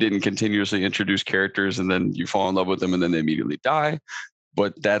if they didn't continuously introduce characters and then you fall in love with them and then they immediately die.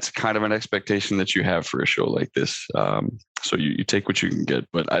 But that's kind of an expectation that you have for a show like this. So you take what you can get,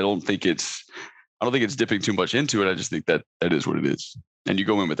 but I don't think it's dipping too much into it. I just think that is what it is. And you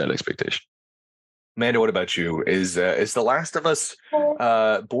go in with that expectation. Amanda, what about you? Is The Last of Us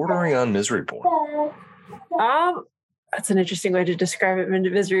bordering on misery porn? That's an interesting way to describe it.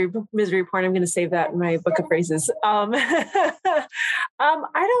 Misery porn. I'm going to save that in my book of phrases. I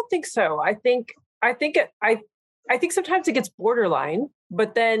don't think so. I think sometimes it gets borderline,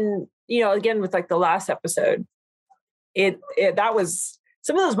 but then, you know, again, with like the last episode, that was,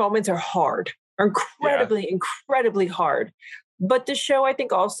 some of those moments are incredibly hard. But the show, I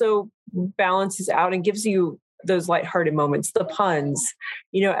think, also balances out and gives you those lighthearted moments, the puns,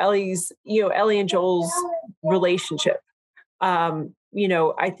 you know, Ellie and Joel's relationship. You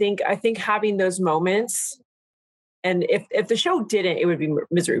know, I think having those moments, and if the show didn't, it would be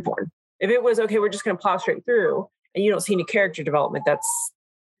misery porn. If it was, okay, we're just going to plow straight through and you don't see any character development,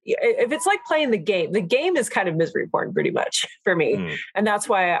 if it's like playing the game is kind of misery porn pretty much for me. And that's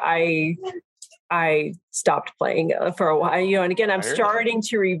why I stopped playing for a while, you know, and again, I'm starting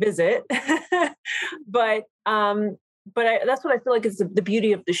to revisit, but that's what I feel like is the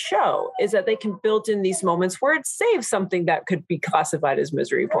beauty of the show, is that they can build in these moments where it saves something that could be classified as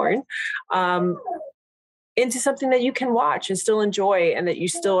misery porn, into something that you can watch and still enjoy and that you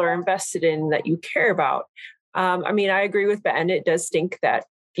still are invested in, that you care about. I mean, I agree with Ben. It does stink that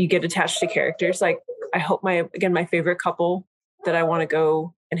you get attached to characters. Like I hope my favorite couple that I want to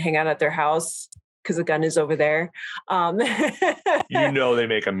go and hang out at their house because the gun is over there. They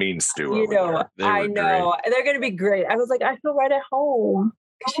make a mean stew over there. I know. Great. They're going to be great. I was like, I feel right at home.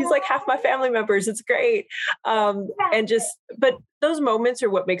 She's like half my family members. It's great. But those moments are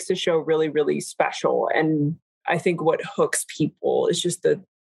what makes the show really, really special. And I think what hooks people is just the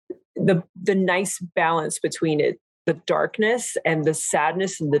nice balance between it, the darkness and the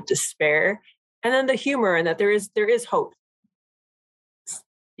sadness and the despair, and then the humor, and that there is hope.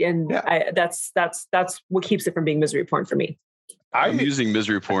 And that's what keeps it from being misery porn for me. I'm using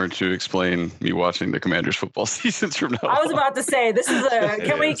misery porn to explain me watching the Commanders football seasons from now. I was about to say this is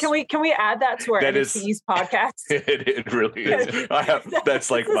can we add that to our NFT's podcast? It really is.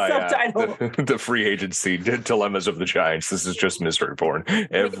 That's like my the free agency dilemmas of the Giants. This is just misery porn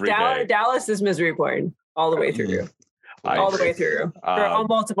every day. Dallas is misery porn all the way through. All the way through. They're on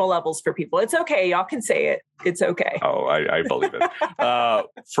multiple levels for people. It's okay. Y'all can say it. It's okay. Oh, I believe it.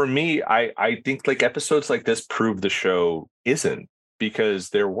 For me, I think like episodes like this prove the show isn't, because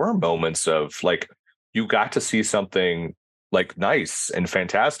there were moments of like, you got to see something like nice and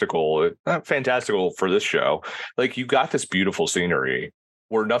fantastical, not fantastical for this show. Like you got this beautiful scenery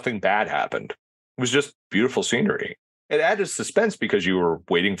where nothing bad happened. It was just beautiful scenery. It added suspense because you were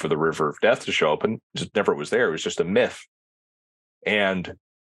waiting for the river of death to show up, and just never was there. It was just a myth. And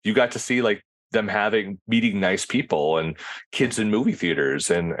you got to see like them meeting nice people and kids in movie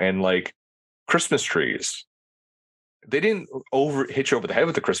theaters and like Christmas trees. They didn't hit you over the head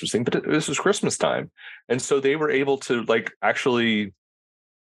with the Christmas thing, but this was Christmas time. And so they were able to like actually,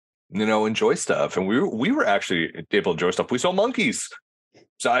 enjoy stuff. And we were actually able to enjoy stuff. We saw monkeys.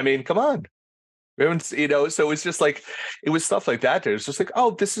 So, I mean, come on. So it's just like, it was stuff like that. It's just like,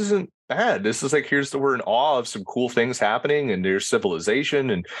 oh, this isn't bad. This is like, we're in awe of some cool things happening, and there's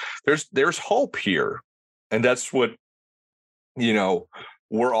civilization, and there's hope here. And that's what,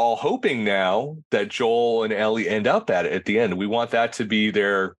 we're all hoping now that Joel and Ellie end up at the end. We want that to be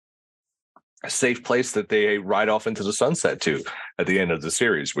their safe place that they ride off into the sunset to at the end of the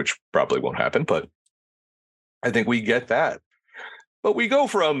series, which probably won't happen, but I think we get that. But we go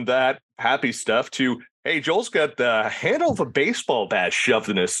from that happy stuff to, hey, Joel's got the handle of a baseball bat shoved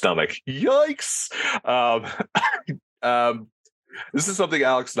in his stomach. Yikes. This is something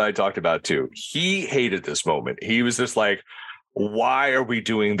Alex and I talked about too. He hated this moment. He was just like, why are we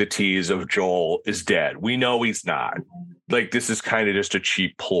doing the tease of Joel is dead? We know he's not. Like, this is kind of just a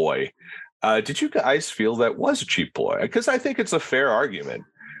cheap ploy. Did you guys feel that was a cheap ploy? Because I think it's a fair argument.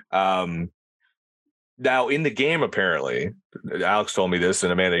 Now, in the game, apparently, Alex told me this,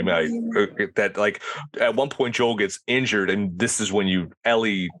 and Amanda, that like at one point Joel gets injured, and this is when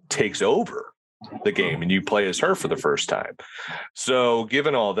Ellie takes over the game, and you play as her for the first time. So,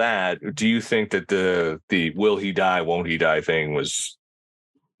 given all that, do you think that the will he die, won't he die thing was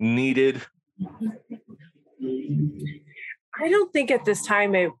needed? I don't think at this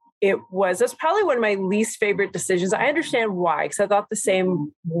time it was. That's probably one of my least favorite decisions. I understand why, because I thought the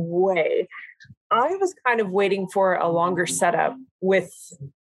same way. I was kind of waiting for a longer setup with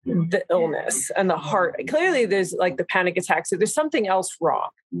the illness and the heart. Clearly, there's like the panic attack. So there's something else wrong.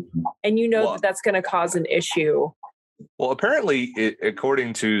 And that's going to cause an issue. Well, apparently,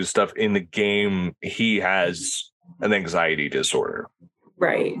 according to stuff in the game, he has an anxiety disorder.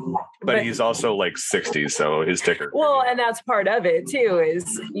 Right. But he's also like 60, so his ticker. Well, and that's part of it too,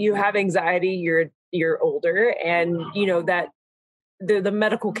 is you have anxiety, you're older, and that the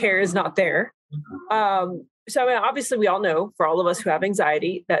medical care is not there. So I mean, obviously we all know, for all of us who have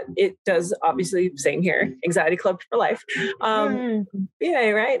anxiety, that it does, obviously, same here, anxiety club for life. Yeah,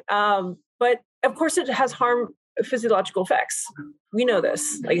 right. But of course it has physiological effects. We know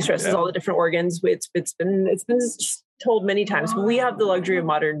this, like it stresses all the different organs. It's been told many times, but we have the luxury of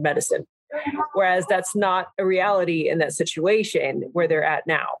modern medicine. Whereas that's not a reality in that situation where they're at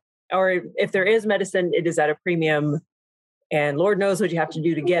now. Or if there is medicine, it is at a premium. And Lord knows what you have to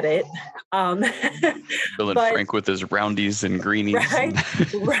do to get it. Filling Frank with his roundies and greenies.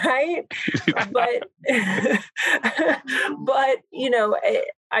 Right. But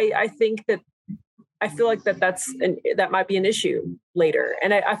I think that I feel like that might be an issue later.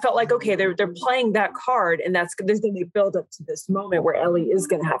 And I felt like, okay, they're playing that card, and there's going to be build up to this moment where Ellie is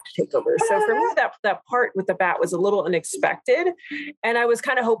going to have to take over. So for me, that part with the bat was a little unexpected. And I was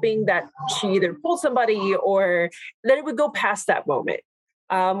kind of hoping that she either pulled somebody or that it would go past that moment.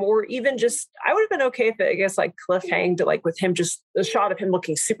 Or even just, I would have been okay if it, I guess, like cliffhanged, like with him, just a shot of him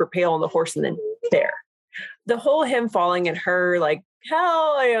looking super pale on the horse and then there. The whole him falling and her like,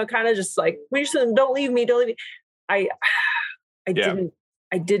 hell, kind of just like, don't leave me. I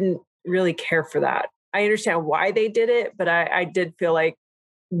didn't really care for that. I understand why they did it, but I did feel like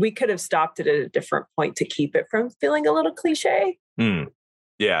we could have stopped it at a different point to keep it from feeling a little cliche.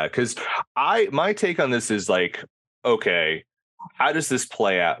 Yeah, because my take on this is like, okay, how does this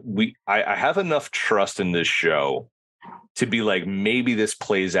play out? I have enough trust in this show to be like, maybe this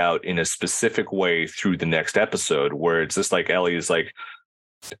plays out in a specific way through the next episode, where it's just like Ellie is like,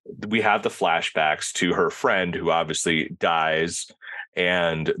 we have the flashbacks to her friend who obviously dies,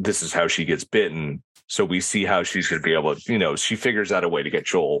 and this is how she gets bitten. So we see how she's going to be able to, she figures out a way to get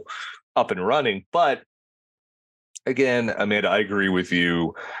Joel up and running. But again, Amanda, I agree with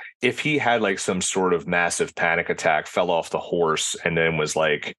you. If he had like some sort of massive panic attack, fell off the horse, and then was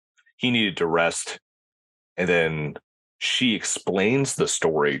like, he needed to rest, and then she explains the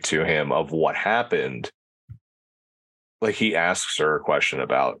story to him of what happened. Like, he asks her a question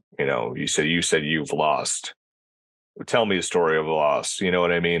about, you said you've lost. Tell me the story of a loss. You know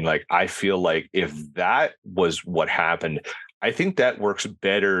what I mean? Like, I feel like if that was what happened, I think that works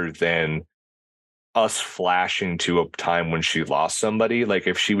better than us flashing to a time when she lost somebody. Like,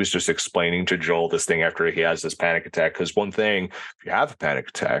 if she was just explaining to Joel this thing after he has this panic attack, because one thing, if you have a panic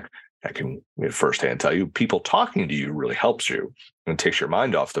attack, I can firsthand tell you, people talking to you really helps you and takes your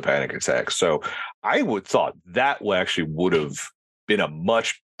mind off the panic attack. So I would thought that actually would have been a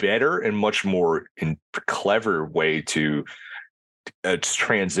much better and much more clever way to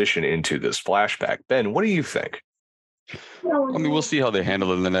transition into this flashback. Ben, what do you think? I mean, we'll see how they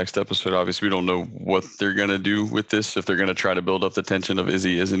handle it in the next episode. Obviously, we don't know what they're going to do with this, if they're going to try to build up the tension of is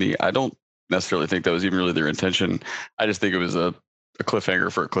he, isn't he? I don't necessarily think that was even really their intention. I just think it was a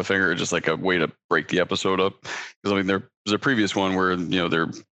cliffhanger for a cliffhanger, just like a way to break the episode up. Because I mean, there's a previous one where,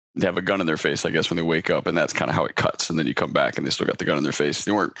 they have a gun in their face, I guess, when they wake up, and that's kind of how it cuts. And then you come back and they still got the gun in their face.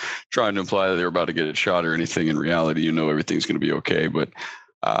 They weren't trying to imply that they were about to get it shot or anything. In reality, everything's going to be okay. But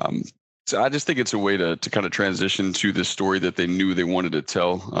so I just think it's a way to kind of transition to the story that they knew they wanted to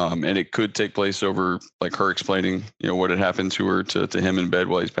tell. And it could take place over like her explaining, what had happened to her to him in bed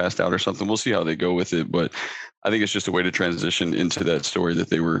while he's passed out or something. We'll see how they go with it. But I think it's just a way to transition into that story that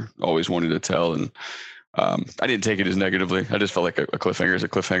they were always wanting to tell. And I didn't take it as negatively. I just felt like a cliffhanger is a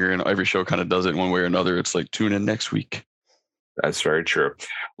cliffhanger, and every show kind of does it one way or another. It's like, tune in next week. That's very true.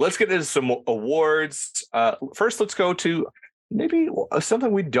 Let's get into some awards. First, let's go to maybe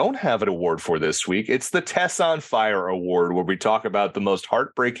something we don't have an award for this week. It's the Tess on Fire Award, where we talk about the most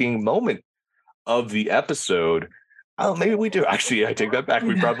heartbreaking moment of the episode. Oh, maybe we do. Actually, I take that back.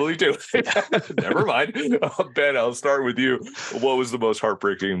 We probably do. Never mind. Ben, I'll start with you. What was the most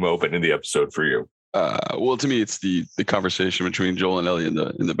heartbreaking moment in the episode for you? Well, to me, it's the conversation between Joel and Ellie in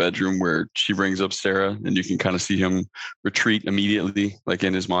the bedroom, where she brings up Sarah, and you can kind of see him retreat immediately, like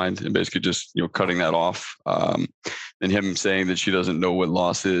in his mind, and basically just cutting that off. And him saying that she doesn't know what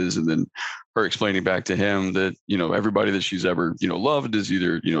loss is, and then her explaining back to him that everybody that she's ever loved is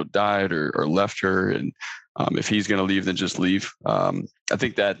either died or left her, and if he's going to leave, then just leave. I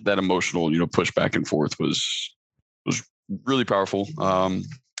think that emotional push back and forth was really powerful, and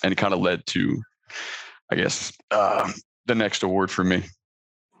it kind of led to, I guess, the next award for me.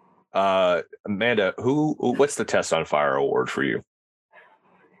 Amanda, what's the Tess on Fire Award for you?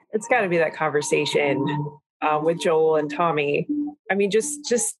 It's got to be that conversation with Joel and Tommy. I mean,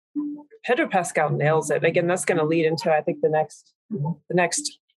 just Pedro Pascal nails it. Again, that's going to lead into, I think, the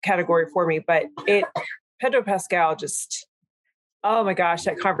next category for me. But Pedro Pascal just, oh my gosh,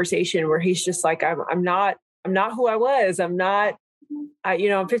 that conversation where he's just like, I'm not who I was. I'm not.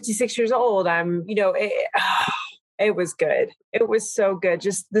 I'm 56 years old. It was good. It was so good.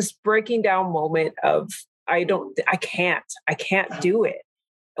 Just this breaking down moment of, I can't do it.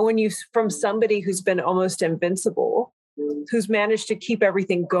 And when from somebody who's been almost invincible, who's managed to keep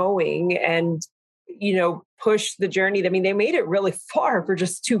everything going and, push the journey. I mean, they made it really far for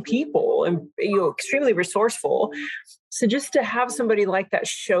just two people and, extremely resourceful. So just to have somebody like that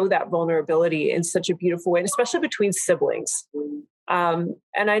show that vulnerability in such a beautiful way, and especially between siblings. And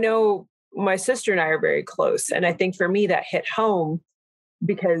I know my sister and I are very close. And I think for me that hit home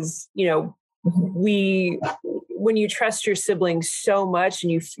because, when you trust your siblings so much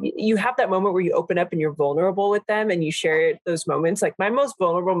and you have that moment where you open up and you're vulnerable with them and you share those moments. Like my most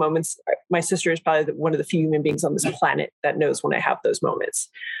vulnerable moments, my sister is probably one of the few human beings on this planet that knows when I have those moments.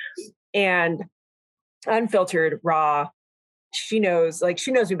 And unfiltered, raw, she knows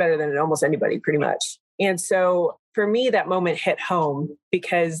me better than almost anybody pretty much. And so for me, that moment hit home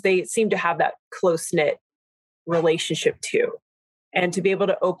because they seem to have that close-knit relationship too. And to be able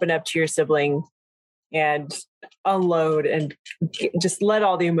to open up to your sibling and unload and just let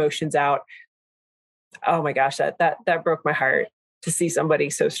all the emotions out. Oh my gosh, that broke my heart to see somebody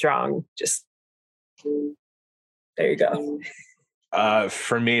so strong just There you go.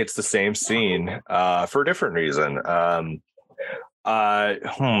 For me, it's the same scene for a different reason.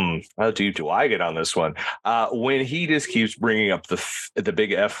 How deep do I get on this one? When he just keeps bringing up the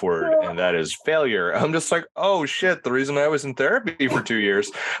big F word, and that is failure. I'm just like, oh shit! The reason I was in therapy for 2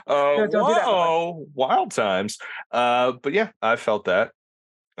 years. Don't do that Whoa, wild times. But yeah, I felt that.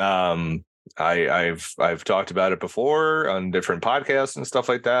 I've talked about it before on different podcasts and stuff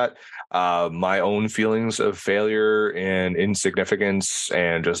like that. My own feelings of failure and insignificance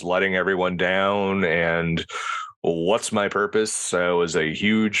and just letting everyone down and what's my purpose was a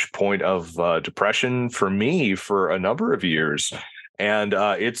huge point of depression for me for a number of years, and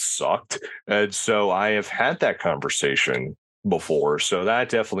it sucked. And so I have had that conversation before, so that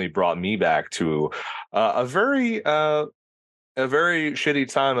definitely brought me back to a very shitty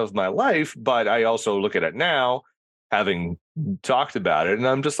time of my life. But I also look at it now, having talked about it, and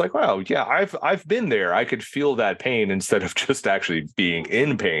I'm just like, wow, yeah, I've been there. I could feel that pain instead of just actually being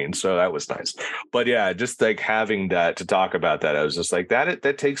in pain. So that was nice. But yeah, just like having that to talk about that, I was just like,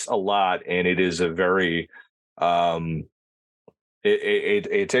 that takes a lot, and it is a very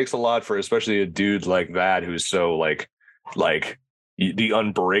it takes a lot for especially a dude like that who's so like the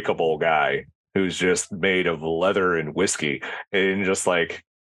unbreakable guy who's just made of leather and whiskey, and just like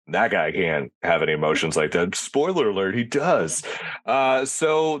that guy can't have any emotions like that. Spoiler alert, he does.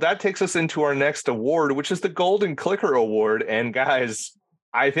 So that takes us into our next award, which is the Golden Clicker Award. And guys,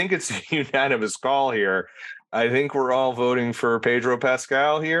 I think it's a unanimous call here. I think we're all voting for Pedro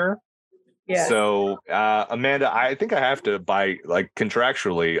Pascal here. Yeah. So, Amanda, I think I have to, by like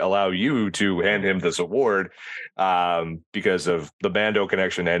contractually, allow you to hand him this award because of the Bando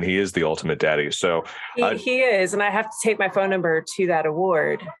connection, and he is the ultimate daddy. So he is, and I have to take my phone number to that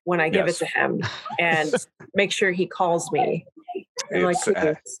award when I give it to him, and make sure he calls me. And like,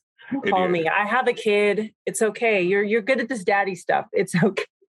 call me. I have a kid. It's okay. You're good at this daddy stuff. It's okay.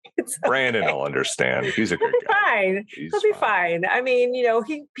 Brandon will understand. He's a good guy. Fine. He'll be fine. I mean,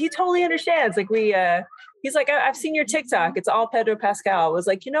 he totally understands. Like he's like, I've seen your TikTok. It's all Pedro Pascal. I was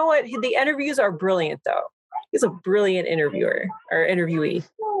like, you know what? The interviews are brilliant though. He's a brilliant interviewer or interviewee.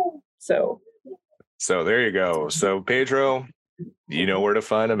 So there you go. So Pedro, you know where to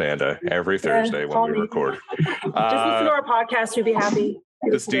find Amanda every Thursday when we record. Just listen to our podcast. You'll be happy.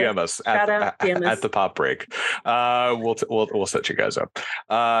 Just DM us at the Pop Break. We'll set you guys up.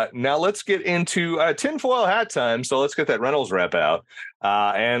 Now let's get into tinfoil hat time. So let's get that Reynolds rep out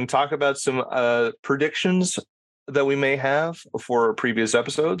and talk about some predictions that we may have for previous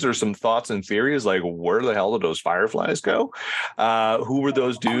episodes, or some thoughts and theories like where the hell did those fireflies go? Who were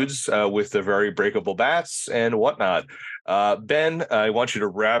those dudes with the very breakable bats and whatnot? Ben, I want you to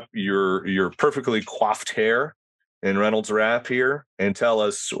wrap your perfectly coiffed hair in Reynolds wrap here and tell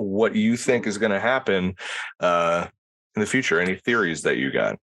us what you think is going to happen in the future. Any theories that you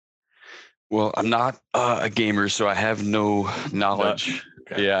got? Well, I'm not a gamer, so I have no knowledge.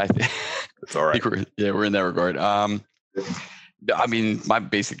 Okay. Yeah, it's all right. We're in that regard. I mean, my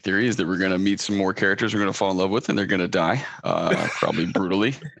basic theory is that we're going to meet some more characters we're going to fall in love with, and they're going to die, probably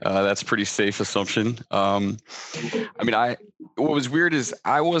brutally. That's a pretty safe assumption. I mean, what was weird is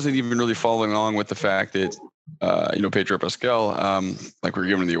I wasn't even really following along with the fact that Pedro Pascal, like we're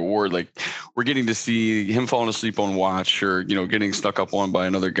giving him the award, like we're getting to see him falling asleep on watch, or getting stuck up on by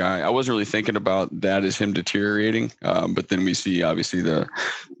another guy. I wasn't really thinking about that as him deteriorating, but then we see obviously the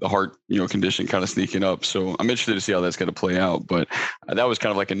heart condition kind of sneaking up. So I'm interested to see how that's going to play out. But that was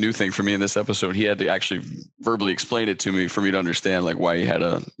kind of like a new thing for me in this episode. He had to actually verbally explain it to me for me to understand like why he had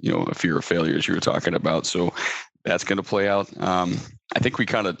a fear of failure, as you were talking about. So that's going to play out. I think we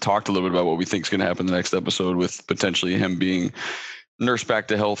kind of talked a little bit about what we think is going to happen in the next episode, with potentially him being nursed back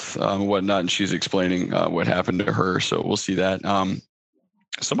to health and whatnot, and she's explaining what happened to her. So we'll see that.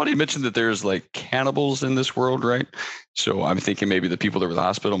 Somebody mentioned that there's like cannibals in this world, right? So I'm thinking maybe the people that were at the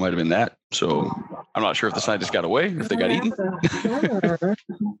hospital might have been that. So I'm not sure if the scientists got away, if they got eaten.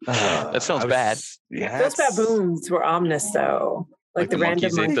 That sounds bad. Yeah, those baboons were ominous, though. Like the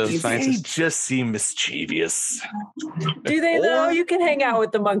random monkeys. They just seem mischievous. Do they though? You can hang out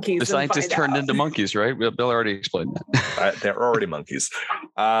with the monkeys. The scientists turned into monkeys, right? Bill already explained that. They're already monkeys.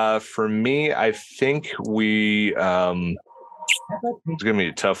 For me, I think it's gonna be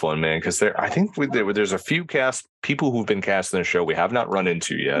a tough one, man, because I think there's a few people who've been cast in the show we have not run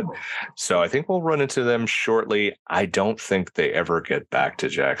into yet. So I think we'll run into them shortly. I don't think they ever get back to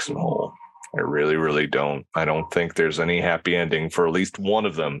Jackson Hole. I really, really don't. I don't think there's any happy ending for at least one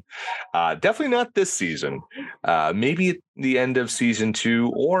of them. Definitely not this season. Maybe at the end of season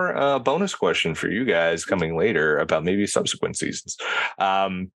 2, or a bonus question for you guys coming later about maybe subsequent seasons.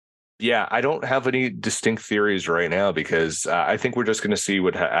 Yeah, I don't have any distinct theories right now because I think we're just going to see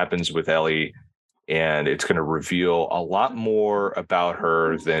what happens with Ellie, and it's going to reveal a lot more about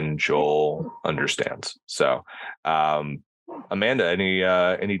her than Joel understands. So, Amanda,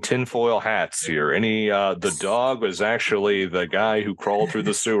 any tinfoil hats here? The dog was actually the guy who crawled through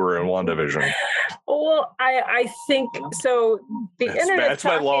the sewer in WandaVision. Well, I think so. That's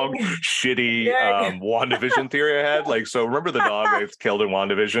my long, shitty WandaVision theory I had. Like, so remember the dog that's killed in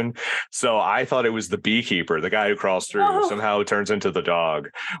WandaVision? So I thought it was the beekeeper, the guy who crawls through, somehow turns into the dog,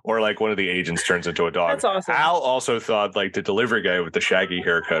 or like one of the agents turns into a dog. That's awesome. Al also thought like the delivery guy with the shaggy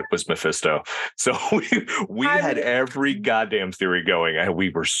haircut was Mephisto. So we had every goddamn theory going, and we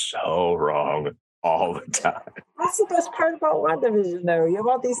were so wrong all the time. That's the best part about WandaVision, though. You have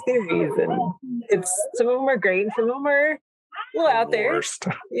all these theories, and some of them are great, and some of them are a little out there. Worst.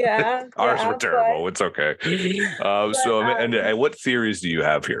 Yeah, ours were terrible. It's okay. And what theories do you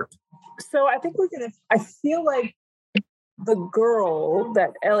have here? So I think I feel like the girl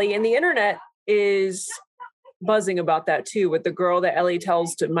that Ellie and the internet is buzzing about that too, with the girl that Ellie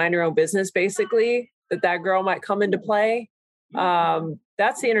tells to mind her own business, basically, that girl might come into play.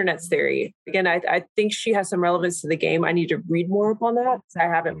 That's the internet's theory. Again, I think she has some relevance to the game. I need to read more upon that because I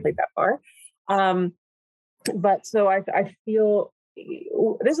haven't played that far. But so I feel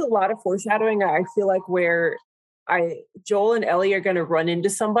there's a lot of foreshadowing. I feel like where Joel and Ellie are going to run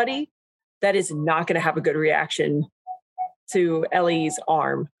into somebody that is not going to have a good reaction to Ellie's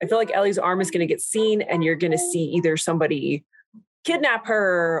arm. I feel like Ellie's arm is going to get seen, and you're going to see either somebody kidnap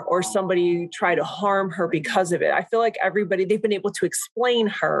her or somebody try to harm her because of it. I feel like they've been able to explain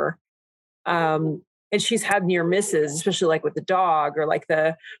her. And she's had near misses, especially like with the dog, or like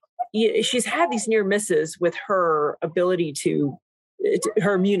she's had these near misses with her ability to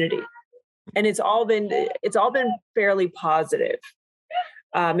her immunity. And it's all been fairly positive,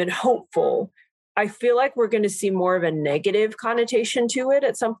 and hopeful. I feel like we're going to see more of a negative connotation to it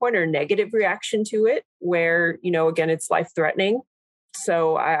at some point, or negative reaction to it, where, again, it's life-threatening.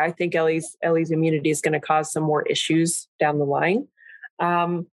 So I think Ellie's immunity is going to cause some more issues down the line.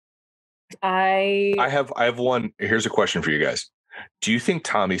 I have one. Here's a question for you guys. Do you think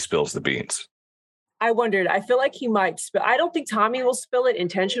Tommy spills the beans? I wondered. I feel like he might spill. I don't think Tommy will spill it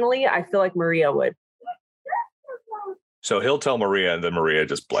intentionally. I feel like Maria would. So he'll tell Maria, and then Maria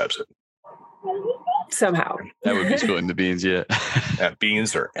just blabs it. Somehow. That would be spilling the beans, yeah.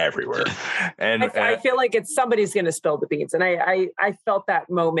 Beans are everywhere. And I feel like somebody's going to spill the beans. And I felt that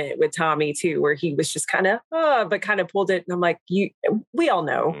moment with Tommy too, where he was just kind of, but kind of pulled it. And I'm like, we all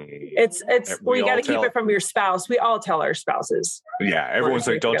know. It's you got to keep it from your spouse. We all tell our spouses. Yeah. Everyone's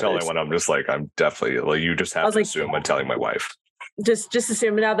like, don't tell anyone. I'm just like, I'm definitely, like, you just have to assume I'm telling my wife. Just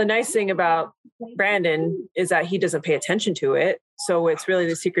assume. Now, the nice thing about Brandon is that he doesn't pay attention to it. So it's really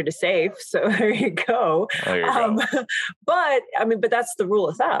the secret is safe. So there you go. But that's the rule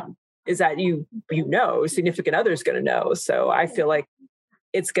of thumb, is that significant other is going to know. So I feel like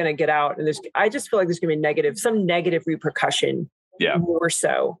it's going to get out, and I just feel like there's going to be some negative repercussion, more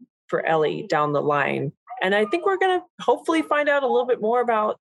so for Ellie down the line. And I think we're going to hopefully find out a little bit more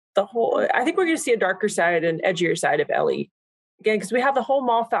about I think we're going to see a darker side and edgier side of Ellie. Again, because we have the whole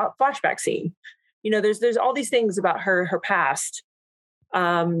mall flashback scene. There's all these things about her past.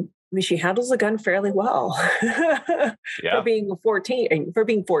 She handles a gun fairly well for being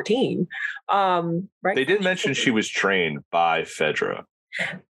 14. Right? They did mention she was trained by Fedra,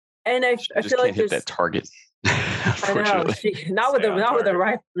 and I feel like hit that target. I know not with the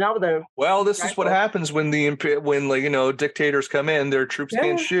rifle. Well, this is what happens when dictators come in. Their troops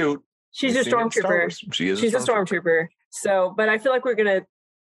can't shoot. She's a stormtrooper. She's a stormtrooper. So, but I feel like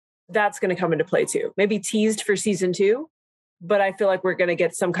that's going to come into play too. Maybe teased for season 2, but I feel like we're going to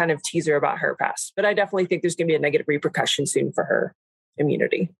get some kind of teaser about her past. But I definitely think there's going to be a negative repercussion soon for her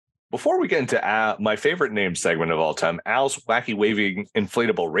immunity. Before we get into my favorite name segment of all time, Al's wacky waving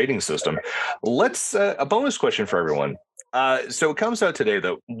inflatable rating system, let's a bonus question for everyone. So it comes out today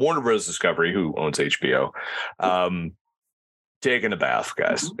that Warner Bros. Discovery, who owns HBO, taking a bath,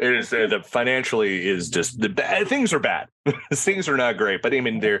 guys. It is financially is just things are bad. Things are not great. But I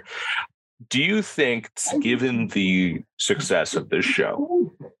mean, do you think, given the success of this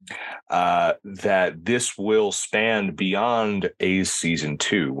show, that this will span beyond a season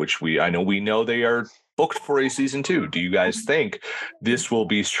 2, which we know they are booked for a season 2. Do you guys think this will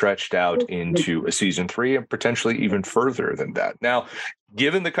be stretched out into a season 3 and potentially even further than that? Now,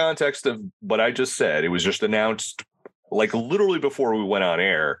 given the context of what I just said, it was just announced like literally before we went on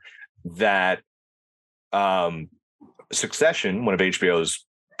air that Succession, one of HBO's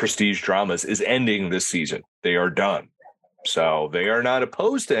prestige dramas, is ending this season. They are done. So they are not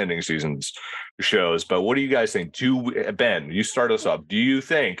opposed to ending shows. But what do you guys think? Ben, you start us off. Do you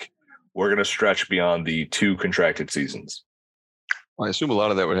think we're going to stretch beyond the 2 contracted seasons? Well, I assume a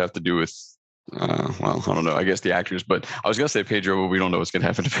lot of that would have to do with, well, I don't know, I guess the actors, but I was going to say Pedro, but we don't know what's going to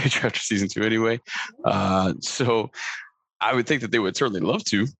happen to Pedro after season 2 anyway. So I would think that they would certainly love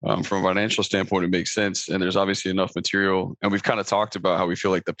to. From a financial standpoint, it makes sense. And there's obviously enough material. And we've kind of talked about how we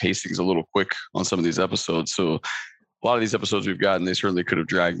feel like the pacing is a little quick on some of these episodes. So a lot of these episodes we've gotten, they certainly could have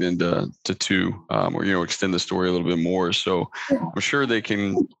dragged into 2 or, extend the story a little bit more. So I'm sure they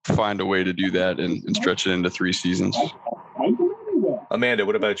can find a way to do that and stretch it into 3 seasons. Amanda,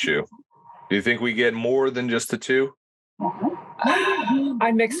 what about you? Do you think we get more than just the 2?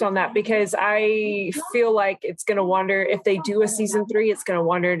 I'm mixed on that because I feel like it's going to wander. If they do a season 3, it's going to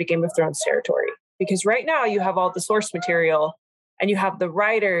wander into Game of Thrones territory, because right now you have all the source material and you have the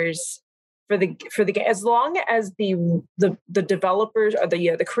writers for the game. As long as the developers or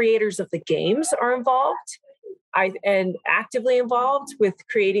the creators of the games are involved, and actively involved with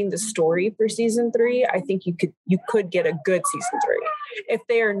creating the story for season 3, I think you could get a good season 3. If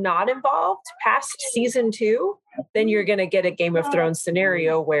they are not involved past season 2, then you're going to get a Game of Thrones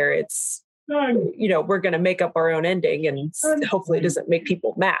scenario where it's, we're going to make up our own ending, and hopefully it doesn't make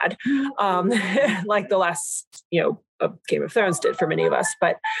people mad, like the last, Game of Thrones did for many of us.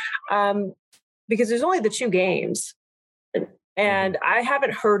 But because there's only the 2 games, and I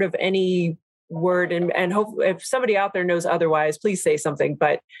haven't heard of any word, and hopefully if somebody out there knows otherwise, please say something,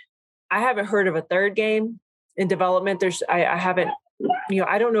 but I haven't heard of a 3rd game in development. I haven't,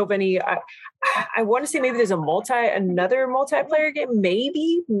 I don't know of any. I want to say maybe there's another multiplayer game,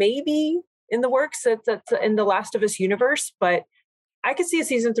 maybe in the works that's in the Last of Us universe, but I could see a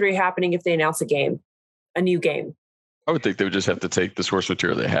season 3 happening if they announce a new game. I would think they would just have to take the source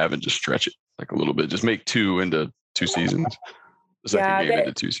material they have and just stretch it like a little bit, just make 2 into 2 seasons. The second game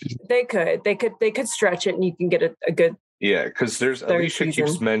into 2 seasons. They could stretch it, and you can get a good. Yeah, because there's Alicia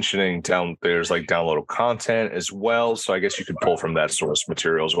keeps mentioning there's like downloadable content as well. So I guess you could pull from that source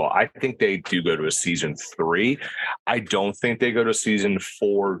material as well. I think they do go to a season 3. I don't think they go to season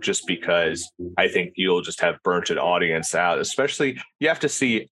 4 just because I think you'll just have burnt an audience out. Especially you have to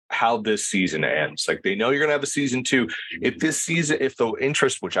see how this season ends. Like they know you're gonna have a season 2. If the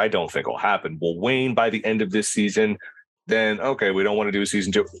interest, which I don't think will happen, will wane by the end of this season, then okay, we don't want to do a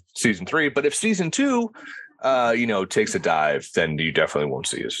season 3. But if season 2 takes a dive, then you definitely won't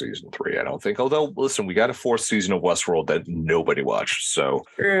see a season 3, I don't think. Although, listen, we got a 4th season of Westworld that nobody watched. So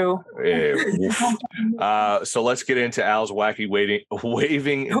true. So let's get into Al's wacky waving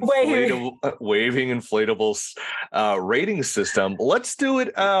inflatables rating system. Let's do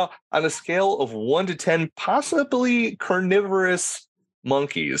it on a scale of 1 to 10, possibly carnivorous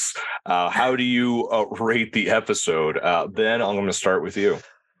monkeys. How do you rate the episode? Ben, I'm going to start with you.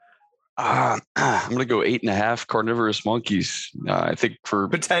 I'm going to go 8.5 carnivorous monkeys. I think for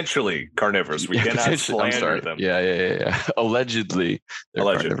potentially carnivorous. We cannot slander them. Yeah. Allegedly, they're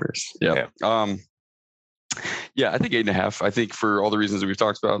carnivorous. Yeah. Yeah, I think 8.5. I think for all the reasons that we've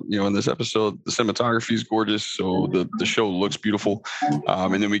talked about, in this episode, the cinematography is gorgeous. So the show looks beautiful.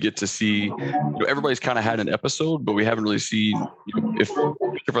 And then we get to see, everybody's kind of had an episode, but we haven't really seen if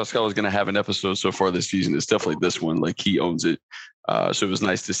Peter Pascal is going to have an episode so far this season. It's definitely this one. Like he owns it. So it was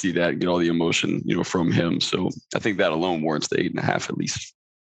nice to see that and get all the emotion, from him. So I think that alone warrants the 8.5 at least.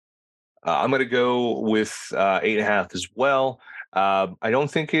 I'm going to go with 8.5 as well. I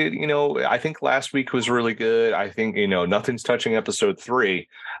don't think I think last week was really good. I think, nothing's touching episode 3.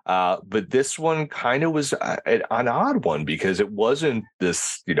 But this one kind of was an odd one because it wasn't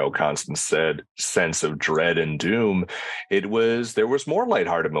this, constant sense of dread and doom. There was more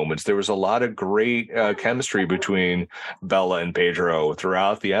lighthearted moments. There was a lot of great chemistry between Bella and Pedro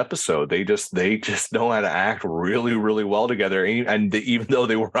throughout the episode. They just know how to act really, really well together. And even though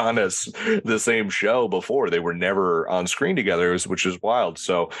they were on the same show before, they were never on screen together, which is wild.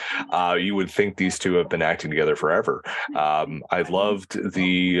 So you would think these two have been acting together forever. I loved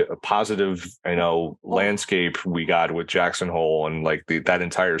the positive, landscape we got with Jackson Hole and like that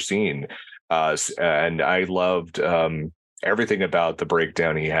entire scene. And I loved everything about the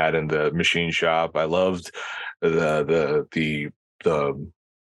breakdown he had in the machine shop. I loved the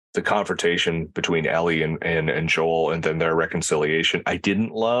confrontation between Ellie and Joel, and then their reconciliation. I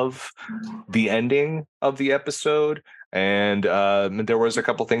didn't love the ending of the episode. And there was a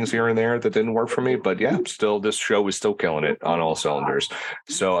couple things here and there that didn't work for me, but yeah, still, this show is still killing it on all cylinders.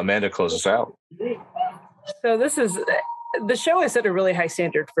 So Amanda, close us out. So the show has set a really high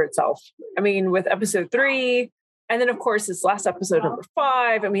standard for itself. I mean, with episode 3, and then of course this last episode, number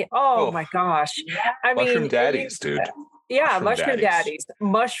 5. I mean, oh my gosh! Mushroom Daddies, dude. Yeah, mushroom daddies.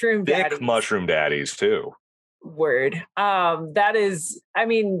 Mushroom Thick daddies. mushroom daddies too. Word. That is, I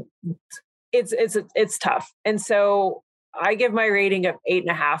mean, it's tough. And so I give my rating of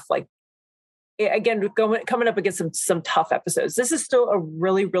 8.5. Like, again, coming up against some tough episodes. This is still a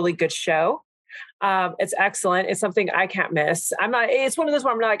really, really good show. It's excellent. It's something I can't miss. It's one of those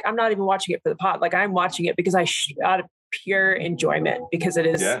where I'm not even watching it for the pod. Like, I'm watching it because out of pure enjoyment, because it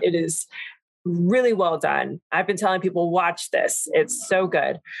is really well done. I've been telling people, watch this. It's so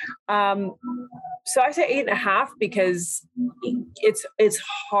good. So I say 8.5 because it's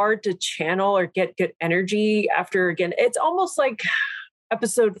hard to channel or get good energy after, again, it's almost like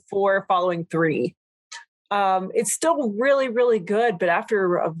episode 4 following 3. It's still really, really good, but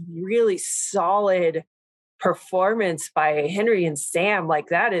after a really solid performance by Henry and Sam, like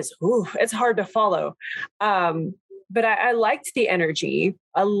that is, it's hard to follow. But I liked the energy.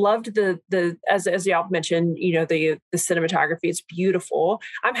 I loved the as y'all mentioned, the cinematography. It's beautiful.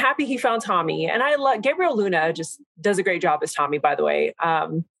 I'm happy he found Tommy, and I love Gabriel Luna. Just does a great job as Tommy, by the way.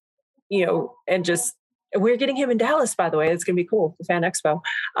 And just we're getting him in Dallas, by the way. It's going to be cool. The Fan Expo.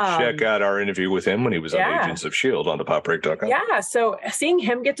 Check out our interview with him when he was on Agents of S.H.I.E.L.D. on the popbreak.com. Yeah. So seeing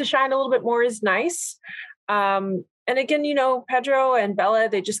him get to shine a little bit more is nice. And again, Pedro and Bella,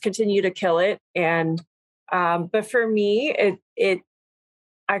 they just continue to kill it. And but for me,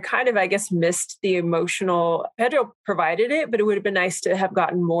 I kind of, I guess, missed the emotional. Pedro provided it, but it would have been nice to have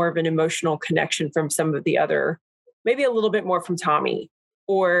gotten more of an emotional connection from some of the other, maybe a little bit more from Tommy,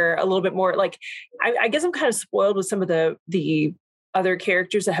 or a little bit more like, I guess I'm kind of spoiled with some of the other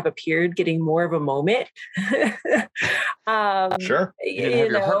characters that have appeared getting more of a moment. Sure. You didn't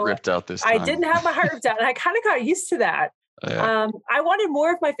have your heart ripped out this time. I didn't have my heart ripped out, and I kind of got used to that. Yeah. I wanted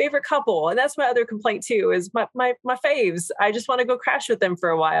more of my favorite couple, and that's my other complaint too. Is my faves. I just want to go crash with them for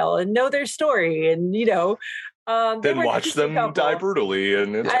a while and know their story, and then watch them die brutally,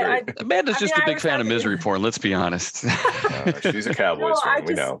 and it's great. Amanda's just a big fan of misery porn. Let's be honest. She's a Cowboys fan.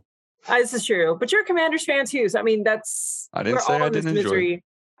 We know. This is true, but you're a Commanders fan too. So I mean, I didn't say I didn't enjoy.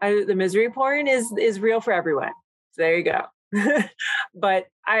 The misery porn is real for everyone. So there you go. But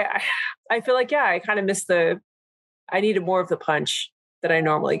I feel like I kind of missed I needed more of the punch that I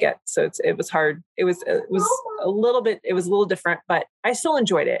normally get. So it was hard. It was a little different, but I still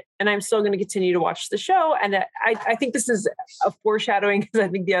enjoyed it. And I'm still going to continue to watch the show. And I think this is a foreshadowing, because I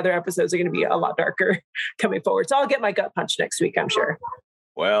think the other episodes are going to be a lot darker coming forward. So I'll get my gut punch next week, I'm sure.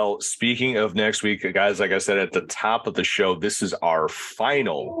 Well, speaking of next week, guys, like I said at the top of the show, this is our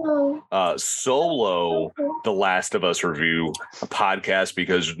final solo The Last of Us review podcast,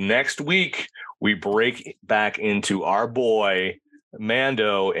 because next week we break back into our boy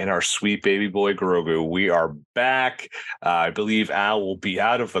Mando and our sweet baby boy Grogu. We are back. I believe Al will be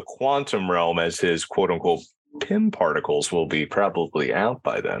out of the quantum realm, as his quote unquote Pym particles will be probably out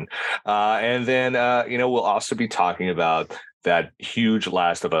by then. And then, we'll also be talking about that huge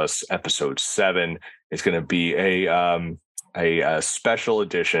Last of Us episode 7. It's going to be a special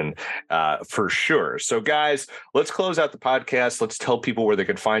edition for sure. So guys, let's close out the podcast. Let's tell people where they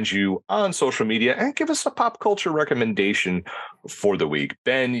can find you on social media, and give us a pop culture recommendation for the week.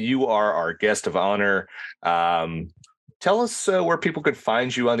 Ben, you are our guest of honor. Tell us where people could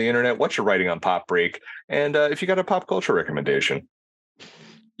find you on the internet, what you're writing on Pop Break, and if you got a pop culture recommendation.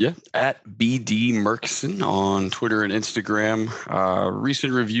 Yeah, at BD Merkson on Twitter and Instagram.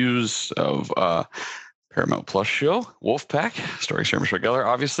 Recent reviews of Paramount Plus show, Wolfpack, starring Sarah Michelle Gellar,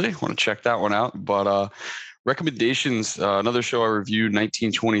 obviously. Want to check that one out. But recommendations, another show I reviewed,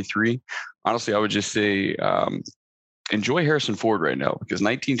 1923. Honestly, I would just say enjoy Harrison Ford right now, because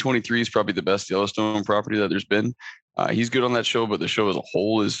 1923 is probably the best Yellowstone property that there's been. He's good on that show, but the show as a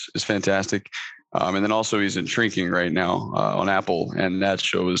whole is fantastic. And then also he's in Shrinking right now on Apple, and that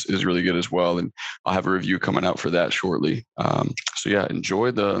show is really good as well. And I'll have a review coming out for that shortly. So yeah,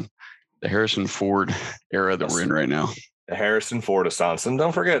 enjoy the Harrison Ford era that we're in right now. The Harrison Ford Assance. And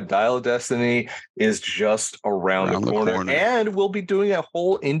don't forget, Dial of Destiny is just around the corner. And we'll be doing a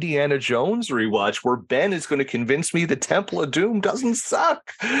whole Indiana Jones rewatch where Ben is going to convince me the Temple of Doom doesn't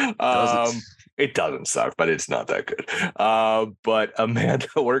suck. It doesn't suck, but it's not that good. But Amanda,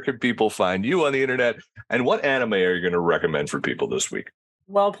 where can people find you on the internet? And what anime are you going to recommend for people this week?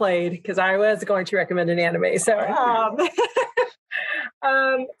 Well played, because I was going to recommend an anime. So,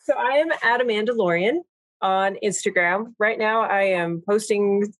 so I am at Amandalorian on Instagram. Right now, I am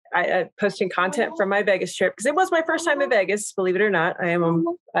posting content from my Vegas trip, because it was my first time in Vegas, believe it or not. I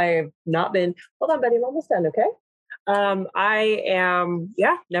have not been. Hold on, buddy, I'm almost done. Okay. I am,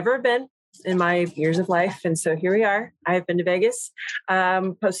 never been. in my years of life. And so here we are. I've been to Vegas,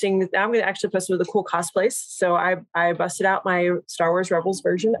 posting. I'm going to actually post with the cool cosplays. So I busted out my Star Wars Rebels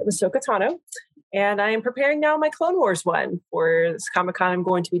version of Ahsoka Tano. And I am preparing now my Clone Wars one for this Comic-Con I'm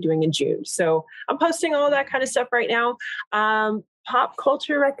going to be doing in June. So I'm posting all that kind of stuff right now. Pop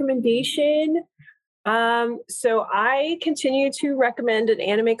culture recommendation. So I continue to recommend an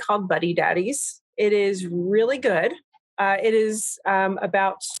anime called Buddy Daddies. It is really good. It is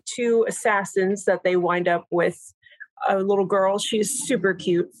about two assassins that they wind up with a little girl. She's super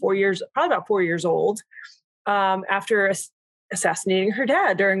cute, probably about 4 years old, after assassinating her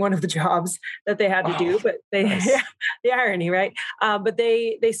dad during one of the jobs that they had to do. But nice. The irony, right? But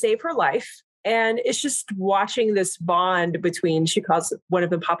they save her life. And it's just watching this bond between, she calls one of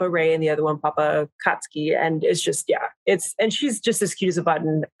them Papa Ray and the other one Papa Katsuki. And it's just, and she's just as cute as a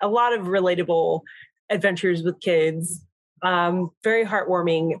button. A lot of relatable adventures with kids. Very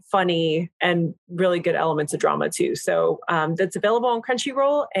heartwarming, funny, and really good elements of drama too. So that's available on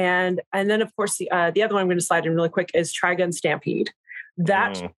Crunchyroll. And then of course the other one I'm going to slide in really quick is Trigun Stampede.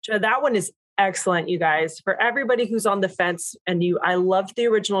 That one is excellent, you guys. For everybody who's on the fence I loved the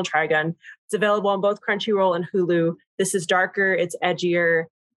original Trigun. It's available on both Crunchyroll and Hulu. This is darker, it's edgier.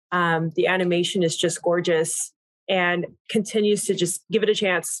 The animation is just gorgeous and continues to just give it a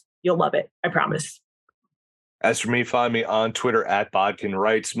chance. You'll love it. I promise. As for me, find me on Twitter at Bodkin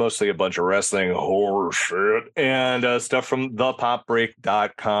Writes, mostly a bunch of wrestling horror shit and stuff from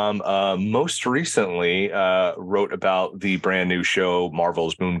thepopbreak.com. Most recently wrote about the brand new show,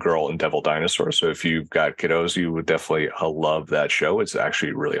 Marvel's Moon Girl and Devil Dinosaur. So if you've got kiddos, you would definitely love that show. It's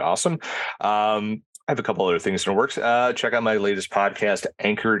actually really awesome. I have a couple other things in the works. Check out my latest podcast,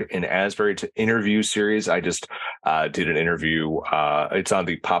 Anchored in Asbury. It's an interview series. I just did an interview. It's on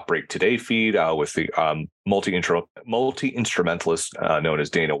the Pop Break Today feed with the multi-instrumentalist known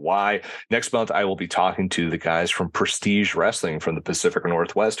as Dana Y. Next month, I will be talking to the guys from Prestige Wrestling from the Pacific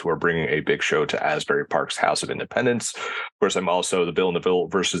Northwest who are bringing a big show to Asbury Park's House of Independence. Of course, I'm also the Bill Neville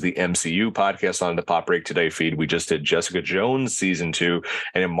versus the MCU podcast on the Pop Break Today feed. We just did Jessica Jones season 2,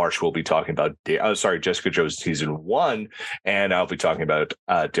 and in March we'll be talking about Jessica Jones season 1, and I'll be talking about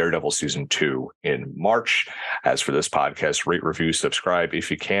Daredevil season 2 in March. As for this podcast, rate, review, subscribe if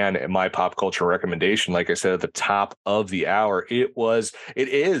you can. And my pop culture recommendation, like I said at the top of the hour, it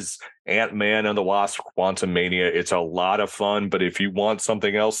is Ant-Man and the Wasp: Quantumania. It's a lot of fun, but if you want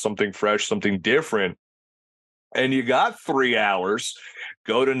something else, something fresh, something different, and you got 3 hours,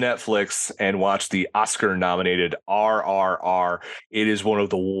 go to Netflix and watch the Oscar-nominated RRR. It is one of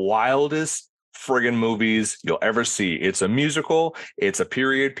the wildest friggin' movies you'll ever see. It's a musical, it's a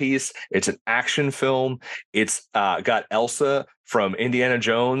period piece, it's an action film. It's got Elsa from Indiana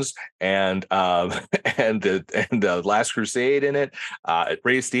Jones and the Last Crusade in it.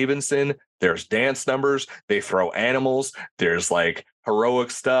 Ray Stevenson. There's dance numbers. They throw animals. There's like heroic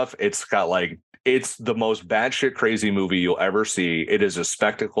stuff. It's the most batshit crazy movie you'll ever see. It is a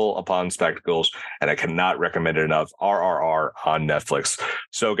spectacle upon spectacles, and I cannot recommend it enough. RRR on Netflix.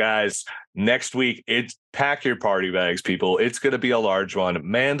 So, guys, next week, pack your party bags, people. It's going to be a large one.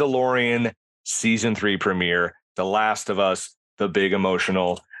 Mandalorian season 3 premiere, The Last of Us, the big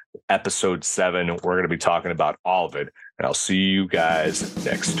emotional episode 7. We're going to be talking about all of it, and I'll see you guys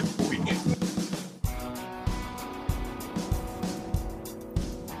next week.